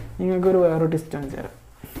 നിങ്ങൾക്കൊരു വേറെ ടിസ്റ്റ് കാണിച്ചു തരാം.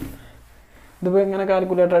 ഇതിപ്പോൾ ഇങ്ങനെ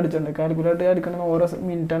കാൽക്കുലേറ്റർ അടിച്ചിട്ടുണ്ട്. കാൽക്കുലേറ്റർ അടിക്കണമെന്ന് ഓരോ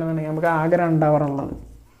മിനിറ്റാണെന്നുണ്ടെങ്കിൽ നമുക്ക് ആകെ 2 hour ഉള്ളത്.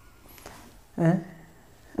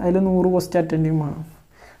 അതിൽ 100 ക്വസ്റ്റ്യൻ അറ്റൻഡ് ചെയ്യും വേണം.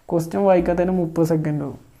 ക്വസ്റ്റ്യൻ വായിക്കാത്തതിന് 30 സെക്കൻഡ്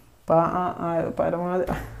ആവും. അപ്പോൾ പരമാവധി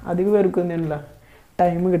അധികം പേർക്ക് എന്തിനില്ല,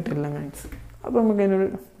 ടൈം കിട്ടില്ല മാത്സ്. അപ്പോൾ നമുക്ക് അതിനൊരു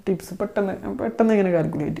ടിപ്സ് പെട്ടെന്ന് ഇങ്ങനെ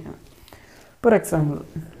കാൽക്കുലേറ്റ് ചെയ്യാം. ഫോർ എക്സാമ്പിൾ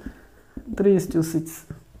 3:6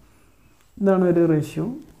 ഇതാണ് ഒരു റേഷ്യോ.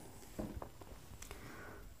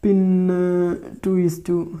 പിന്നെ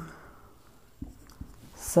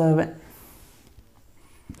 2:7,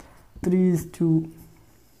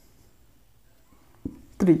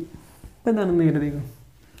 3:3. ഇപ്പോൾ എന്താണെന്ന് കരുതിക്കും.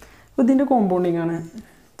 അപ്പോൾ ഇതിൻ്റെ കോമ്പൗണ്ടിങ് ആണ്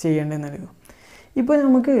ചെയ്യേണ്ടതെന്ന് അറിയുമോ? ഇപ്പോൾ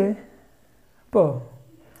നമുക്ക്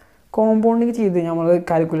കോമ്പൗണ്ടിങ് ചെയ്ത് നമ്മൾ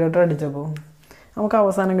കാൽക്കുലേറ്റർ അടിച്ചപ്പോൾ നമുക്ക്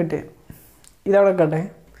അവസാനം കിട്ടിയ ഇതവിടെ കട്ടെ,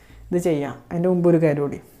 ഇത് ചെയ്യാം. അതിൻ്റെ മുമ്പ് ഒരു കാര്യം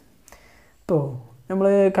കൂടി. ഇപ്പോൾ നമ്മൾ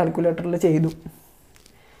കാൽക്കുലേറ്ററിൽ ചെയ്ത്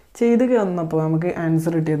വന്നപ്പോൾ നമുക്ക്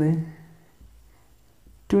ആൻസർ കിട്ടിയത്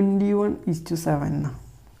 21:7 എന്നാണ്.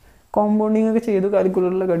 കോമ്പൗണ്ടിങ് ഒക്കെ ചെയ്ത്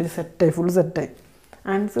കാൽക്കുലേറ്ററിലൊക്കെ അടിച്ച് ഫുൾ സെറ്റായി.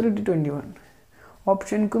 ആൻസർ കിട്ടി 21.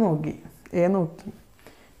 ഓപ്ഷൻക്ക് നോക്കി, എ നോക്കി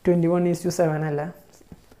 21:7 അല്ല,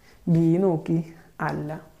 ബി നോക്കി അല്ല,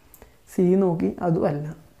 സി നോക്കി അതും അല്ല,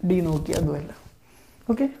 ഡി നോക്കി അതും അല്ല.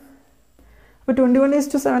 ഓക്കെ, അപ്പോൾ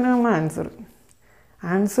 21:7 ആണ്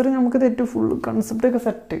ആൻസർ നമുക്ക് തെറ്റ്, ഫുൾ കൺസെപ്റ്റൊക്കെ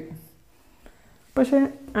സെറ്റ്. പക്ഷേ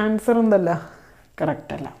ആൻസർ എന്തല്ല,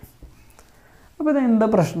 കറക്റ്റല്ല. അപ്പോൾ ഇതെന്താ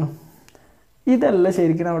പ്രശ്നം? ഇതല്ല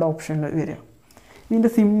ശരിക്കും അവിടെ ഓപ്ഷനിൽ വരിക. ഇതിൻ്റെ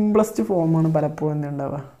സിംപ്ലസ്റ്റ് ഫോമാണ് പലപ്പോഴും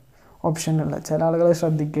എന്തുണ്ടാവുക ഓപ്ഷനിലുള്ള. ചില ആളുകൾ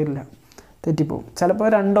ശ്രദ്ധിക്കില്ല, തെറ്റിപ്പോവും. ചിലപ്പോൾ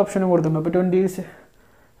 2 ഓപ്ഷനും കൊടുത്തിട്ടുണ്ട്. അപ്പോൾ 20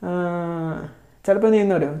 ചിലപ്പോൾ എന്ത്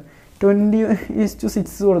ചെയ്യുന്ന പറയുമോ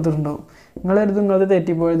 20:6 കൊടുത്തിട്ടുണ്ടാവും. നിങ്ങളത്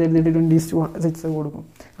തെറ്റിപ്പോയത് എഴുതിയിട്ട് 20:6 കൊടുക്കും.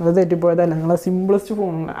 നിങ്ങളത് തെറ്റിപ്പോയതല്ല, നിങ്ങളെ സിംപ്ലസ്റ്റ്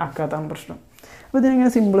ഫോമിൽ ആക്കാത്താണ് പ്രശ്നം. അപ്പോൾ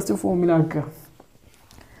ഇതിനെങ്ങനെ സിംപ്ലസ്റ്റ് ഫോമിലാക്കുക?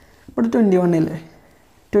 ഇവിടെ 21 ഇല്ലേ,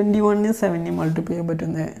 21 7 മൾട്ടിപ്ലൈ ചെയ്യാൻ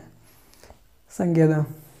പറ്റുന്ന സംഖ്യ ഏതാ?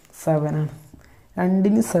 7 ആണ്.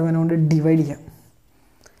 2 7 കൊണ്ട് ഡിവൈഡ് ചെയ്യാം.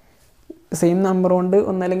 സെയിം നമ്പർ കൊണ്ട്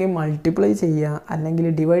ഒന്നല്ലെങ്കിൽ മൾട്ടിപ്ലൈ ചെയ്യുക, അല്ലെങ്കിൽ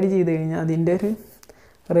ഡിവൈഡ് ചെയ്ത് കഴിഞ്ഞാൽ അതിൻ്റെ ഒരു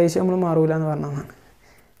റേഷ്യോ നമ്മൾ മാറൂല എന്ന് പറഞ്ഞതാണ്.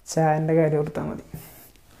 ചായൻ്റെ കാര്യം കൊടുത്താൽ മതി.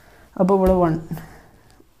 അപ്പോൾ ഇവിടെ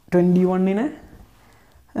 21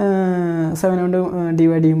 7 കൊണ്ട്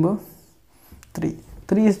ഡിവൈഡ് ചെയ്യുമ്പോൾ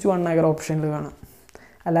 3:1 ആകെ ഓപ്ഷനിൽ കാണാം.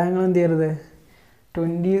 അല്ല, നിങ്ങൾ എന്ത് ചെയ്യരുത്,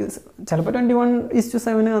 ചിലപ്പോൾ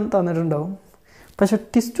 21:7 തന്നിട്ടുണ്ടാവും. പക്ഷെ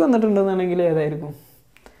ടിസ്റ്റ് വന്നിട്ടുണ്ടെന്നാണെങ്കിൽ ഏതായിരിക്കും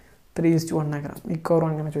 3:1 ആക്കാം. മിക്കവാറും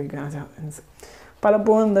അങ്ങനെ ചോദിക്കാൻ ചാൻസ്.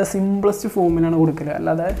 പലപ്പോഴും എന്താ സിംപ്ലസ്റ്റ് ഫോമിലാണ് കൊടുക്കല്,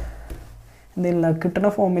 അല്ലാതെ എന്തില്ല കിട്ടുന്ന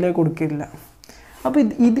ഫോമിലേക്ക് കൊടുക്കില്ല. അപ്പോൾ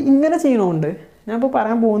ഇത് ഇങ്ങനെ ചെയ്യണോണ്ട് ഞാൻ ഇപ്പോൾ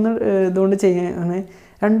പറയാൻ പോകുന്ന ഇതുകൊണ്ട് ചെയ്യാൻ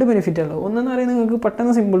 2 ബെനിഫിറ്റ് ഉള്ളൂ. ഒന്നെന്ന് പറയുന്നത് നിങ്ങൾക്ക്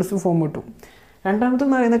പെട്ടെന്ന് സിംപിൾസ് ഫോം കിട്ടും.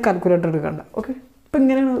 രണ്ടാമത്തെന്ന് പറയുന്നത് കാൽക്കുലേറ്റർ എടുക്കണ്ട. ഓക്കെ, ഇപ്പം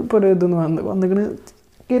ഇങ്ങനെയാണ് ഇപ്പോൾ ഒരു ഇതൊന്ന് വന്നിങ്ങനെ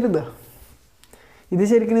കരുതുക. ഇത്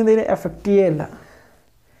ശരിക്കും ഇതിൽ എഫക്റ്റ് ചെയ്യല്ല.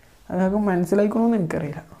 അതൊക്കെ മനസ്സിലാക്കണമെന്ന്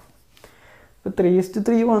എനിക്കറിയില്ല. ഇപ്പോൾ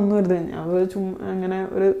 3:3 വന്നു വരുന്നത് അത് അങ്ങനെ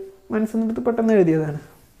ഒരു മനസ്സിനെടുത്ത് പെട്ടെന്ന് എഴുതിയതാണ്.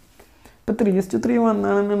 ഇപ്പോൾ 3:3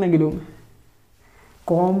 വന്നാണെന്നുണ്ടെങ്കിലും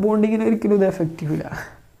കോമ്പൗണ്ടിങ്ങിന് ഒരിക്കലും ഇത് എഫക്റ്റീവ് ഇല്ല.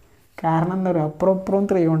 കാരണം എന്താ പറയുക, അപ്പുറം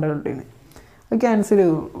 3 കൊണ്ട് കിട്ടീന് അത് ക്യാൻസൽ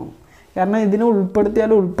ചെയ്തു. കാരണം ഇതിനെ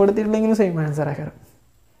ഉൾപ്പെടുത്തിയിട്ടില്ലെങ്കിലും സെയിം ആൻസർ ആക്കാം.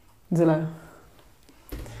 മനസ്സിലായോ?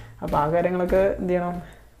 അപ്പോൾ ആ കാര്യങ്ങളൊക്കെ എന്ത് ചെയ്യണം,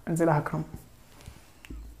 മനസ്സിലാക്കണം.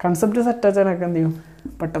 കൺസെപ്റ്റ് സെറ്റാച്ചാലൊക്കെ എന്ത് ചെയ്യും,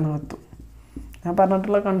 പെട്ടെന്ന് എത്തും. ഞാൻ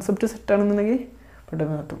പറഞ്ഞിട്ടുള്ള കൺസെപ്റ്റ് സെറ്റാണെന്നുണ്ടെങ്കിൽ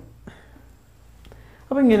പെട്ടെന്ന് എത്തും.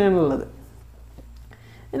 അപ്പോൾ ഇങ്ങനെയാണുള്ളത്.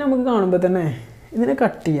 ഇനി നമുക്ക് കാണുമ്പോൾ തന്നെ ഇതിനെ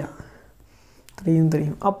കട്ട് ചെയ്യാം. 3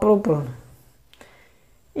 അപ്പുറമാണ്.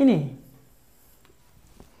 ഇനി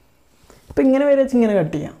ഇപ്പം ഇങ്ങനെ വരച്ച് ഇങ്ങനെ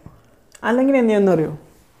കട്ട് ചെയ്യാം. അല്ലെങ്കിൽ എന്ത് ചെയ്യാമെന്ന് അറിയോ,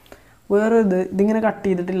 വേറെ ഇതിങ്ങനെ കട്ട്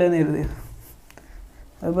ചെയ്തിട്ടില്ലെന്ന് കരുതി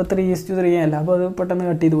അതിപ്പോൾ 3:3 അല്ല, അപ്പോൾ അത് പെട്ടെന്ന്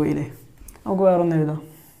കട്ട് ചെയ്ത് പോയില്ലേ. നമുക്ക് വേറെ ഒന്ന് എഴുതാം.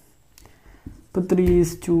 ഇപ്പോൾ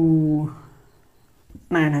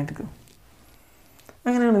 3:9 ആയിരിക്കും.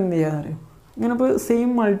 അങ്ങനെയാണ് എന്ത് ചെയ്യാൻ അറിയും. ഇങ്ങനെ ഇപ്പോൾ സെയിം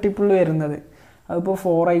മൾട്ടിപ്പിൾ വരുന്നത്, അതിപ്പോൾ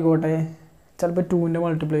 4 ആയിക്കോട്ടെ, ചിലപ്പോൾ 2ൻ്റെ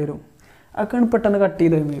മൾട്ടിപ്പിൾ വരും. അതൊക്കെയാണ് പെട്ടെന്ന് കട്ട്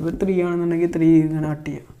ചെയ്ത് തരുന്നത്. ഇപ്പോൾ 3 ആണെന്നുണ്ടെങ്കിൽ 3 ഇങ്ങനെ കട്ട്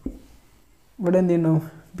ചെയ്യാം. ഇവിടെ എന്ത് ഉണ്ടാവും,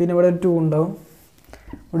 പിന്നെ ഇവിടെ ഒരു 2 ഉണ്ടാവും,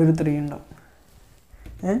 ഇവിടെ ഒരു 3 ഉണ്ടാവും.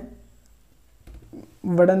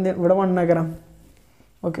 ഇവിടെ 1 ആക്കണം.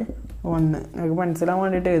 ഓക്കെ, 1 നിങ്ങൾക്ക് മനസ്സിലാൻ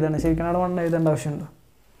വേണ്ടിയിട്ട് എഴുതാണ്. ശരിക്കും അവിടെ 1 എഴുതേണ്ട ആവശ്യമുണ്ടോ?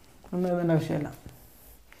 1 എഴുതേണ്ട ആവശ്യമില്ല.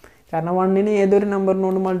 കാരണം 1ന് ഏതൊരു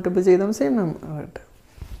നമ്പറിനോട് മൾട്ടിപ്പിൾ ചെയ്താൽ സെയിം നമ്പർ കിട്ടും.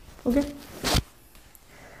 ഓക്കെ,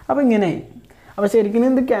 അപ്പോൾ ഇങ്ങനെയായി. അപ്പോൾ ശരിക്കും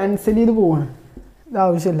ഇത് ക്യാൻസൽ ചെയ്ത് പോവാണ്, ഇത്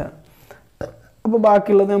ആവശ്യമില്ല. അപ്പോൾ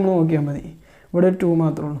ബാക്കിയുള്ളത് നമ്മൾ നോക്കിയാൽ മതി. ഇവിടെ 2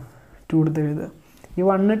 മാത്രമേ ഉള്ളൂ, 2 എടുത്ത് എഴുതുക. ഈ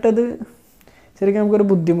 1 ഇട്ടത് ശരിക്കും നമുക്കൊരു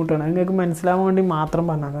ബുദ്ധിമുട്ടാണ്, നിങ്ങൾക്ക് മനസ്സിലാവാൻ വേണ്ടി മാത്രം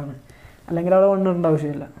പറഞ്ഞതാണ്. അല്ലെങ്കിൽ അവിടെ 1 ഇടേണ്ട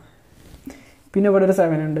ആവശ്യമില്ല. പിന്നെ ഇവിടെ ഒരു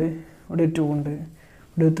 7 ഉണ്ട്, ഇവിടെ 2 ഉണ്ട്,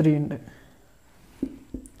 ഇവിടെ 3 ഉണ്ട്.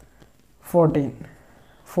 14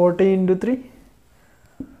 × 3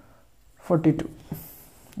 42.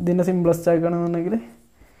 ഇതിൻ്റെ സിംപ്ലസ്റ്റ് ആക്കുകയാണെന്നുണ്ടെങ്കിൽ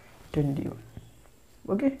 21.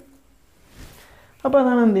 ഓക്കെ, അപ്പോൾ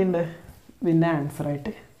അതാണ് എന്ത് ചെയ്യേണ്ടത്, ഇതിൻ്റെ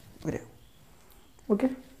ആൻസറായിട്ട് വരിക. ഓക്കെ,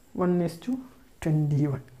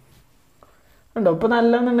 1:21 ഉണ്ടോ. ഇപ്പോൾ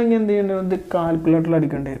നല്ലതെന്നുണ്ടെങ്കിൽ എന്ത് ചെയ്യേണ്ടത്, ഇത് കാൽക്കുലേറ്ററിൽ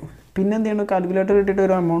അടിക്കേണ്ടി വരും. പിന്നെ എന്ത് ചെയ്യണം, കാൽക്കുലേറ്റർ ഇട്ടിട്ട്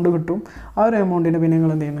ഒരു എമൗണ്ട് കിട്ടും. ആ ഒരു എമൗണ്ടിന് പിന്നെ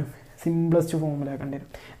നിങ്ങൾ എന്ത് ചെയ്യണം, സിംപ്ലസ്റ്റ് ഫോമിലാക്കേണ്ടി വരും.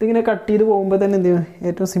 ഇതിങ്ങനെ കട്ട് ചെയ്ത് പോകുമ്പോൾ തന്നെ എന്ത് ചെയ്യണം,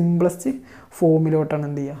 ഏറ്റവും സിംപ്ലസ്റ്റ് ഫോമിലോട്ടാണ്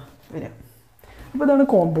എന്ത് ചെയ്യുക വരിക. അപ്പോൾ ഇതാണ്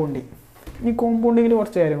കോമ്പൗണ്ടിങ്. ഈ കോമ്പൗണ്ടിങ്ങിൽ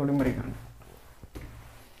കുറച്ച് കാര്യം കൂടി പഠിക്കണം.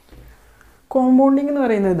 കോമ്പൗണ്ടിങ് എന്ന്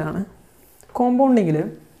പറയുന്നത് ഇതാണ്. കോമ്പൗണ്ടിങ്ങിൽ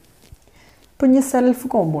ഇപ്പോൾ ഇനി സെൽഫ്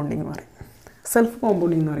കോമ്പൗണ്ടിങ് എന്ന് പറയും. സെൽഫ്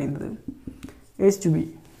കോമ്പൗണ്ടിങ് എന്ന് പറയുന്നത്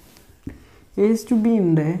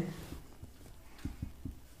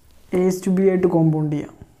A/B ആയിട്ട് കോമ്പൗണ്ട്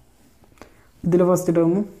ചെയ്യാം. ഇതിലെ ഫസ്റ്റ്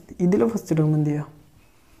ടേമും എന്ത് ചെയ്യുക,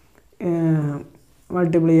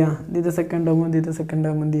 മൾട്ടിപ്പിൾ ചെയ്യുക. ഇതിൻ്റെ സെക്കൻഡ് ടേമും എന്ത്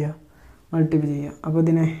ചെയ്യുക, മൾട്ടിപ്പിൾ ചെയ്യുക. അപ്പോൾ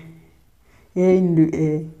ഇതിനെ A × A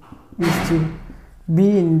B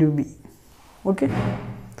 × B. Okay,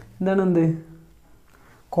 ഇതാണ് എന്ത്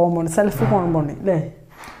കോമ്പൗണ്ട്, സെൽഫ് കോമ്പൗണ്ടിങ് അല്ലേ.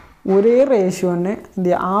 ഒരേ റേഷ്യോനെ എന്ത്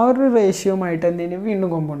ചെയ്യുക, ആ ഒരു റേഷ്യോമായിട്ട് എന്തെങ്കിലും വീണ്ടും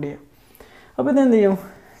കോമ്പൗണ്ട് ചെയ്യുക. അപ്പോൾ ഇതെന്ത് ചെയ്യും,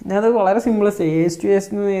 ഞാനത് വളരെ സിമ്പിളസ്റ്റ് A/S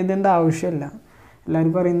എഴുതേണ്ട ആവശ്യമില്ല.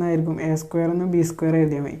 എല്ലാവർക്കും അറിയുന്നതായിരിക്കും. A² എന്ന് B²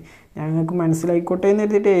 എഴുതിയാൽ മതി. ഞങ്ങൾക്ക് മനസ്സിലായിക്കോട്ടെ എന്ന്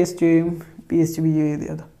എഴുതിയിട്ട് A/Aയും B/B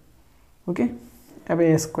എഴുതിയത്. ഓക്കെ, അപ്പോൾ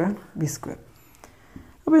A² B².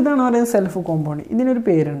 അപ്പോൾ ഇതാണ് പറയുന്നത് സെൽഫ് കോമ്പൗണ്ടിങ്. ഇതിനൊരു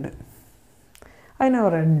പേരുണ്ട്, അതിനെ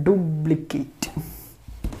പറയാം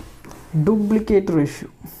ഡ്യൂപ്ലിക്കേറ്റ്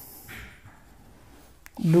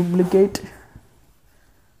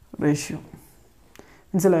റേഷ്യോ.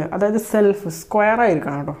 മനസ്സിലായോ? അതായത് സെൽഫ് സ്ക്വയർ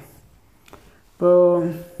ആയിരിക്കണം കേട്ടോ.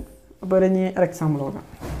 ഇപ്പോൾ ഇനി ഒരു എക്സാമ്പിൾ നോക്കാം.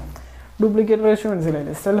 ഡ്യൂപ്ലിക്കേറ്റ് റേഷ്യോ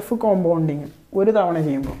മനസ്സിലായില്ലേ? സെൽഫ് കോമ്പൗണ്ടിങ് ഒരു തവണ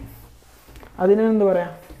ചെയ്യുമ്പോൾ അതിനെന്ത്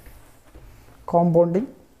പറയാം, കോമ്പൗണ്ടിങ്.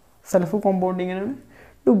 Self കോമ്പൗണ്ടിങ്ങിനാണ്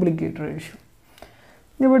duplicate ratio.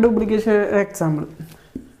 ഇപ്പോൾ ഡ്യൂപ്ലിക്കേഷൻ എക്സാമ്പിൾ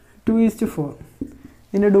 2:4.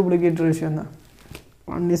 ഇതിൻ്റെ ഡ്യൂപ്ലിക്കേറ്റ് റേഷ്യോ എന്താ,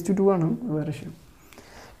 1:2 ആണ് റേഷ്യോ.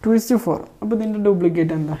 2:4. അപ്പോൾ ഇതിൻ്റെ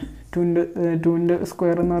ഡ്യൂപ്ലിക്കേറ്റ് എന്താ, 2ൻ്റെ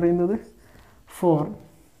സ്ക്വയർ എന്ന് പറയുന്നത് 4,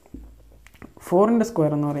 4ൻ്റെ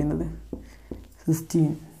സ്ക്വയർ എന്ന് പറയുന്നത്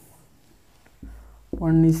 16,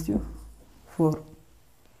 1:4.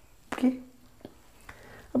 ഓക്കെ,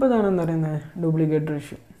 അപ്പോൾ ഇതാണ് എന്താ പറയുന്നത് ഡ്യൂപ്ലിക്കേറ്റ്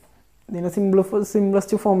റേഷ്യോ. ഇതിനെ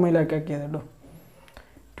സിംപ്ലസ്റ്റ് ഫോമിലാക്കി ആക്കിയത് കേട്ടോ.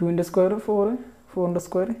 2ൻ്റെ സ്ക്വയർ 4, 4ൻ്റെ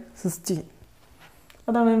സ്ക്വയർ 16.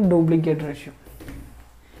 അതാണ് ഡ്യൂപ്ലിക്കേറ്റ് റേഷ്യോ.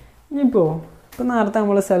 ഇനിയിപ്പോൾ നേരത്തെ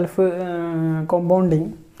നമ്മൾ സെൽഫ് കോമ്പൗണ്ടിങ്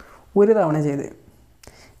ഒരു തവണ ചെയ്ത്,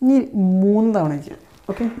 ഇനി 3 തവണ ചെയ്ത്.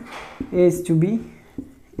 ഓക്കെ, A/B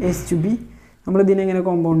നമ്മളിതിനെ എങ്ങനെ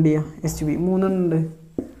കോമ്പൗണ്ട് ചെയ്യുക, A/B 3 ഉണ്ട്.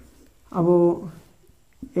 അപ്പോൾ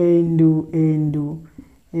A ×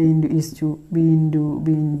 B ×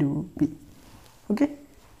 B. ഓക്കെ,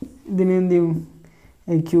 ഇതിനെ എന്ത് ചെയ്യും,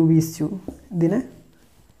 A³ ഇതിനെ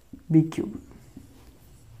B³.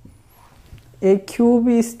 A³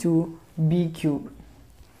 B³.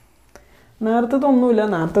 നേരത്തെ ഒന്നുമില്ല,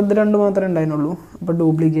 നേരത്തെ ഇത് 2 മാത്രമേ ഉണ്ടായിരുന്നുള്ളൂ. അപ്പോൾ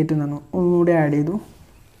ഡ്യൂപ്ലിക്കേറ്റ് തന്നു, ഒന്നുകൂടി ആഡ് ചെയ്തു.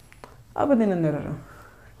 അപ്പോൾ ഇതിനെന്താ പറയുക,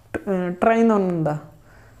 ട്രൈ എന്ന് പറഞ്ഞാൽ എന്താ,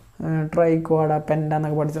 ട്രൈ ക്വാഡ പെൻഡ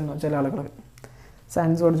എന്നൊക്കെ പഠിച്ചിട്ടുണ്ടോ ചില ആളുകൾ,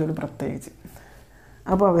 സയൻസ് പഠിച്ചൊരു പ്രത്യേകിച്ച്.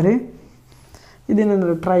 അപ്പോൾ അവർ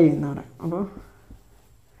ഇതിനെന്താ ട്രൈ എന്ന് പറയാം. അപ്പോൾ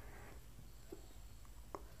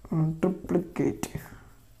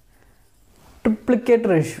ട്രിപ്ലിക്കേറ്റ്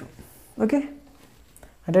റേഷ്യോ. ഓക്കെ,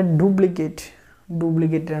 മറ്റേ ഡ്യൂപ്ലിക്കേറ്റ്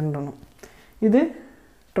 2 ഇത്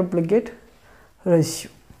ട്രിപ്ലിക്കേറ്റ് റേഷ്യോ.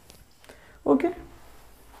 ഓക്കെ,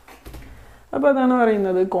 അപ്പോൾ അതാണ്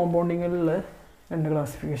പറയുന്നത് കോമ്പൗണ്ടിങ്ങിലുള്ള 2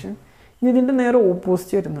 ക്ലാസിഫിക്കേഷൻ. ഇതിൻ്റെ നേരെ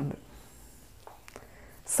ഓപ്പോസിറ്റ് വരുന്നുണ്ട്,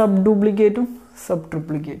 സബ് ഡ്യൂപ്ലിക്കേറ്റും സബ്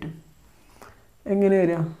ട്രിപ്ലിക്കേറ്റും. എങ്ങനെ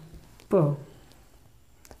വരിക? ഇപ്പോൾ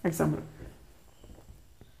എക്സാമ്പിൾ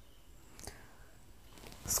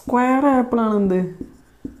സ്ക്വയർ ആയപ്പോഴാണ് എന്ത്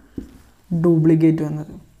ഡ്യൂപ്ലിക്കേറ്റ്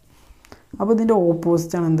വന്നത്. അപ്പോൾ ഇതിൻ്റെ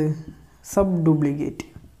ഓപ്പോസിറ്റാണ് എന്ത് സബ് ഡ്യൂപ്ലിക്കേറ്റ്.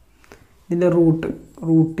 ഇതിൻ്റെ root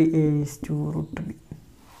A is to root B.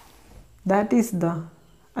 That is the,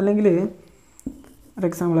 അല്ലെങ്കിൽ ഒരു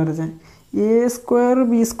എക്സാമ്പിൾ അറിയാം, എ സ്ക്വയർ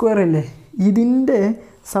ബി സ്ക്വയർ അല്ലേ, ഇതിൻ്റെ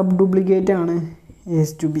സബ് ഡ്യൂപ്ലിക്കേറ്റ് ആണ് എ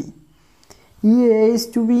ടു ബി. ഈ എ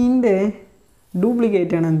ടു ബീൻ്റെ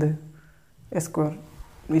ഡ്യൂപ്ലിക്കേറ്റ് ആണ് എന്ത് A square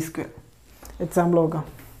B square. Example നോക്കാം.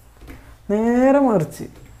 നേരെ മറിച്ച്,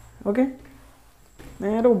 ഓക്കെ,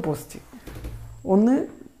 നേരെ ഓപ്പോസിറ്റ്. ഒന്ന്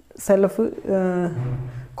സെൽഫ്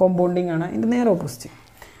കോമ്പൗണ്ടിങ് ആണ്, ഇതിൻ്റെ നേരെ ഓപ്പോസിറ്റ്.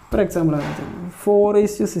 ഫോർ എക്സാമ്പിൾ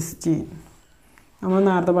 4:16 നമ്മൾ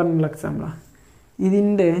നേരത്തെ പറഞ്ഞുള്ള എക്സാമ്പിളാണ്.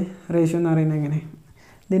 ഇതിൻ്റെ റേഷ്യോ എന്ന് പറയുന്നത് എങ്ങനെ,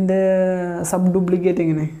 ഇതിൻ്റെ സബ് ഡ്യൂപ്ലിക്കേറ്റ്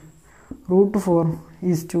എങ്ങനെ,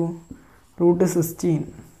 √4:16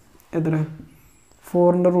 എത്ര,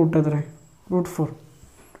 4ൻ്റെ റൂട്ട് എത്ര, √4,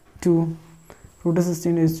 2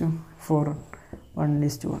 √16:4,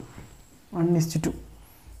 1:1, 1:2.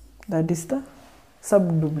 That is the sub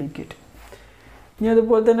duplicate. ഇനി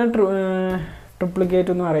അതുപോലെ തന്നെ ട്രിപ്ലിക്കേറ്റ്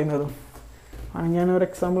എന്ന് പറയുന്നതും ആണ്. ഞാനൊരു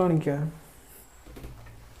എക്സാമ്പിൾ കാണിക്കുക.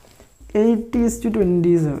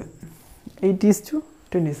 8:27,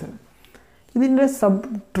 8:27 ഇതിൻ്റെ സബ്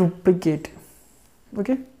ട്രിപ്ലിക്കേറ്റ്.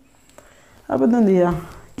 ഓക്കെ, അപ്പോൾ ഇതെന്ത് ചെയ്യുക,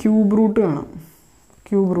 ക്യൂബ് റൂട്ട് കാണാം.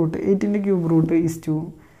 Cube root 8ൻ്റെ cube root is to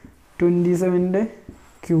 27ൻ്റെ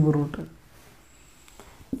cube root.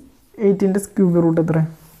 8ൻ്റെ cube root എത്ര,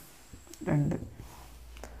 2.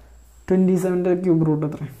 27ൻ്റെ ക്യൂബ് റൂട്ട്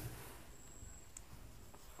എത്ര,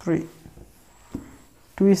 3.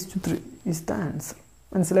 2:3 ഈസ് ദ ആൻസർ.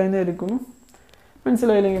 മനസ്സിലായെന്നായിരിക്കുന്നു.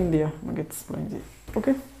 മനസ്സിലായില്ലെങ്കിൽ എന്ത് ചെയ്യുക, നമുക്ക് എക്സ്പ്ലെയിൻ ചെയ്യാം.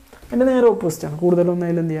 ഓക്കെ, എൻ്റെ നേരെ ഓപ്പോസിറ്റാണ്. കൂടുതലൊന്നും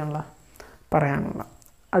അതിൽ എന്ത് ചെയ്യാനുള്ള പറയാനുള്ള.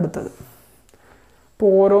 അടുത്തത് ഇപ്പോൾ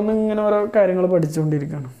ഓരോന്നും ഇങ്ങനെ ഓരോ കാര്യങ്ങൾ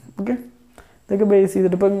പഠിച്ചുകൊണ്ടിരിക്കുകയാണ്. ഓക്കെ, ഇതൊക്കെ ബേസ്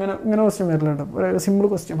ചെയ്തിട്ട് ഇപ്പോൾ ഇങ്ങനെ ക്വസ്റ്റ്യൻ വരലുണ്ട്. ഒരു സിമ്പിൾ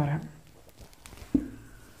ക്വസ്റ്റ്യൻ പറയാം.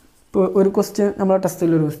 ഇപ്പോൾ ഒരു ക്വസ്റ്റ്യൻ നമ്മളെ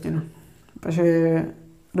ടെസ്റ്റിലൊരു ക്വസ്റ്റ്യനാണ്, പക്ഷേ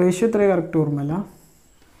റേഷ്യോ ഇത്രയും കറക്റ്റ് ഓർമ്മയില്ല.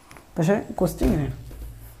 പക്ഷേ ക്വസ്റ്റ്യൻ ഇങ്ങനെയാണ്,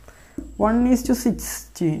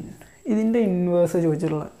 1:16 ഇതിൻ്റെ ഇൻവേഴ്സ്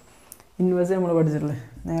ചോദിച്ചിട്ടുള്ള. ഇൻവേഴ്സ് നമ്മൾ പഠിച്ചിട്ടുള്ളത്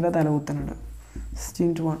നേരെ തലകുത്തനുണ്ട്,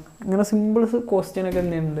 16:1. ഇങ്ങനെ സിമ്പിൾസ് ക്വസ്റ്റ്യനൊക്കെ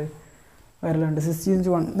എന്ത് ചെയ്യുന്നുണ്ട്, വരലുണ്ട്.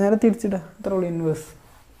 16:1 നേരെ തിരിച്ചിടുക, അത്ര ഉള്ളൂ. ഇൻവേഴ്സ്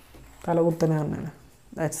തലകുത്തന പറഞ്ഞാണ്,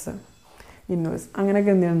 ദാറ്റ്സ് ഇൻവേഴ്സ്.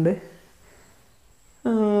 അങ്ങനെയൊക്കെ എന്ത് ചെയ്യുന്നുണ്ട്,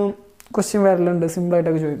 ക്വസ്റ്റ്യൻ വരലുണ്ട്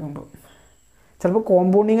സിമ്പിളായിട്ടൊക്കെ ചോദിക്കുമ്പോൾ. ചിലപ്പോൾ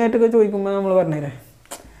കോമ്പൗണ്ടിങ് ആയിട്ടൊക്കെ ചോദിക്കുമ്പോൾ നമ്മൾ പറഞ്ഞില്ലേ,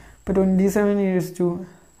 ഇപ്പോൾ 27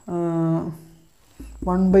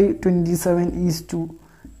 1/27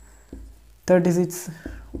 36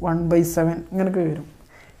 1/7 ഇങ്ങനെയൊക്കെ വരും.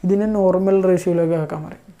 ഇതിനെ നോർമൽ റേഷ്യോയിലൊക്കെ ആക്കാൻ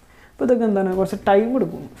പറയും. അപ്പോൾ ഇതൊക്കെ എന്താണ്, കുറച്ച് ടൈം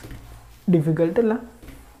എടുക്കും. ഡിഫിക്കൽട്ടല്ല,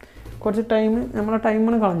 കുറച്ച് ടൈം, നമ്മളെ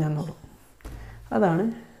ടൈമിന് കളഞ്ഞെന്നുള്ളൂ. അതാണ്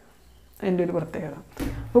അതിൻ്റെ ഒരു പ്രത്യേകത.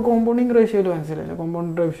 അപ്പോൾ കോമ്പൗണ്ടിങ് റേഷ്യോയിൽ മനസ്സിലായില്ല.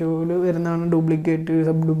 കോമ്പൗണ്ട് റേഷ്യോയിൽ വരുന്നതാണ് duplicate,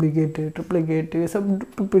 sub duplicate, triplicate, sub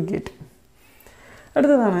triplicate.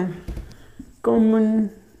 അടുത്തതാണ്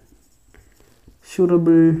കോമൻഷുറബിൾ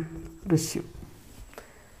റേഷ്യോ.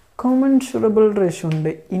 കോമൻഷുറബിൾ റേഷ്യോ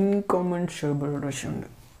ഉണ്ട്, ഇൻകോമൻഷുറബിൾ റേഷ്യോ ഉണ്ട്.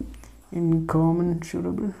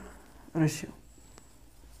 ഇൻകോമൻഷുറബിൾ റേഷ്യോ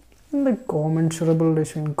എന്താ? കോമൻഷുറബിൾ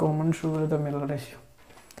റേഷ്യോ ഇൻകോമൻഷുറബിൾ തമ്മിലുള്ള റേഷ്യോ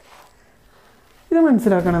ഇത്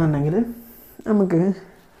മനസ്സിലാക്കണമെന്നുണ്ടെങ്കിൽ നമുക്ക്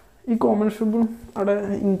ഈ കോമൻഷുറബിളും അവിടെ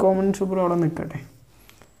ഇൻകോമൻഷുറബിളും അവിടെ നിൽക്കട്ടെ.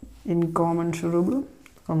 ഇൻകോമൻഷുറബിളും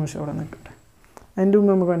കോമൻഷുറബിൾ അവിടെ നിൽക്കട്ടെ. അതിൻ്റെ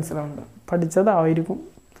മുമ്പ് നമുക്ക് മനസ്സിലാവുന്നുണ്ട്, പഠിച്ചതായിരിക്കും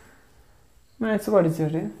മാത്സ്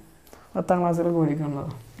പഠിച്ചവർ 10ാം ക്ലാസ്സിലൊക്കെ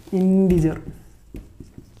പഠിക്കാനുള്ളത്.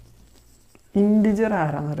 ഇൻറ്റിജർ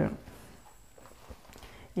ആരാന്നറിയണം.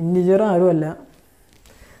 ഇൻറ്റിജർ ആരുമല്ല,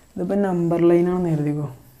 ഇതിപ്പോൾ നമ്പർ ലൈനാണെന്ന് എഴുതിക്കോ.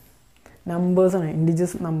 നമ്പേഴ്സാണ്,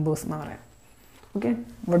 ഇൻറ്റിജേഴ്സ് നമ്പേഴ്സ് എന്ന് പറയാം. ഓക്കെ,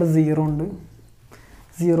 ഇവിടെ 0 ഉണ്ട്.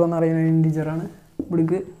 0 എന്ന് പറയുന്നത് ഇൻറ്റിജറാണ്.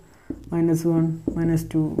 ഇവിടേക്ക് -1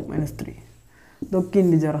 -2 -3 ഇതൊക്കെ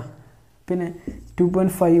ഇൻറ്റിജറാണ്. പിന്നെ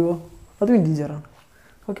 2.5 അതും ഇൻറ്റിജറാണ്.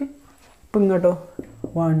 ഓക്കെ, ഇപ്പം ഇങ്ങോട്ടോ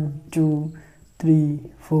 1 2 3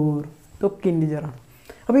 4 ഇതൊക്കെ ഇൻറ്റിജറാണ്.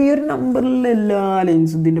 അപ്പോൾ ഈ ഒരു നമ്പറിലെ എല്ലാ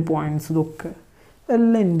ലൈൻസും ഇതിൻ്റെ പോയിൻറ്റ്സും ഇതൊക്കെ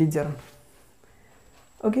എല്ലാം ഇൻറ്റിജറാണ്.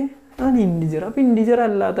 ഓക്കെ, അതാണ് ഇൻറ്റിജർ. അപ്പോൾ ഇൻറ്റിജർ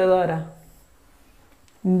അല്ലാത്തത് ആരാ?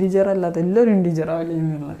 ഇൻറ്റിജർ അല്ലാത്ത എല്ലാവരും ഇൻറ്റിജറാണ്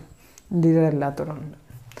ലൈനുള്ളത്. ഇൻറ്റിജർ അല്ലാത്തവരുണ്ട്.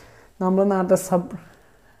 നമ്മൾ നേരത്തെ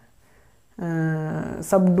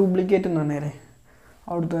സബ് ഡ്യൂപ്ലിക്കേറ്റ് എന്ന് പറഞ്ഞാലേ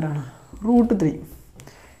അവിടുത്തെ √3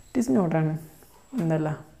 ഇറ്റ് ഈസ് നോട്ടാണ് എന്തല്ല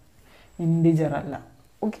ഇൻറ്റിജർ അല്ല.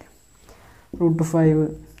 ഓക്കെ, √5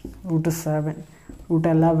 √7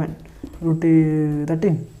 √11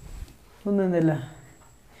 √13 ഒന്നുമില്ല.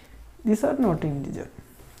 These are not integer.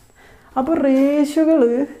 അപ്പോൾ റേഷ്യോകൾ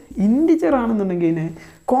ഇൻറ്റിജർ ആണെന്നുണ്ടെങ്കിൽ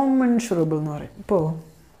കോമൻഷറബിൾ എന്ന് പറയും. ഇപ്പോൾ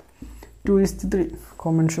 2:3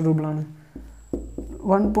 കോമൻഷറബിളാണ്.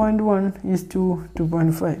 1.1 to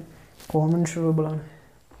 2.5 കോമൻഷറബിളാണ്.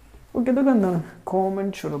 ഓക്കെ, ഇതൊക്കെ എന്താണ്?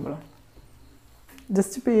 കോമൻഷറബിളാണ്.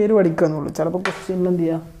 ജസ്റ്റ് പേര് പഠിക്കാന്നുള്ളൂ. ചിലപ്പോൾ ക്വസ്റ്റ്യനിൽ എന്ത്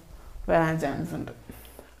ചെയ്യുക വരാൻ ചാൻസ് ഉണ്ട്.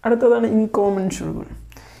 അടുത്തതാണ് ഇൻകോമൻഷറബിൾ.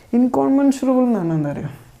 ഇൻകോമൻഷറബിൾ എന്ന് പറഞ്ഞാൽ എന്താ പറയുക?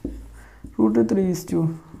 √3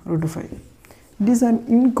 √5. It is an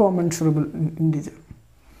ഇൻകോമൻഷറബിൾ integer.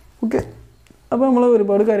 Okay, അപ്പോൾ നമ്മൾ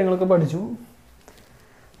ഒരുപാട് കാര്യങ്ങളൊക്കെ പഠിച്ചു.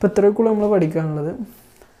 ഇപ്പോൾ ഇത്രയൊക്കെയുള്ളൂ നമ്മൾ പഠിക്കാനുള്ളത്.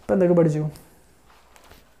 ഇപ്പോൾ എന്തൊക്കെ പഠിച്ചു?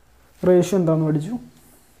 റേഷ്യോ എന്താണെന്ന് പഠിച്ചു.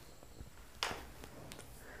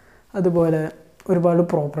 അതുപോലെ ഒരുപാട്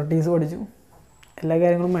പ്രോപ്പർട്ടീസ് പഠിച്ചു. എല്ലാ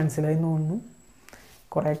കാര്യങ്ങളും മനസ്സിലായി എന്ന് തോന്നുന്നു.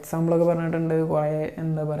 കുറേ എക്സാമ്പിളൊക്കെ പറഞ്ഞിട്ടുണ്ട്. കുറേ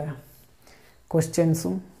എന്താ പറയുക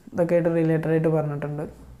ക്വസ്റ്റ്യൻസും ഇതൊക്കെ ആയിട്ട് റിലേറ്റഡ് ആയിട്ട് പറഞ്ഞിട്ടുണ്ട്.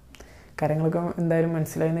 കാര്യങ്ങളൊക്കെ എന്തായാലും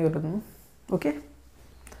മനസ്സിലായി എന്ന് കരുതുന്നു. ഓക്കെ,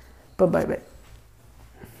 അപ്പോൾ ബൈ ബൈ.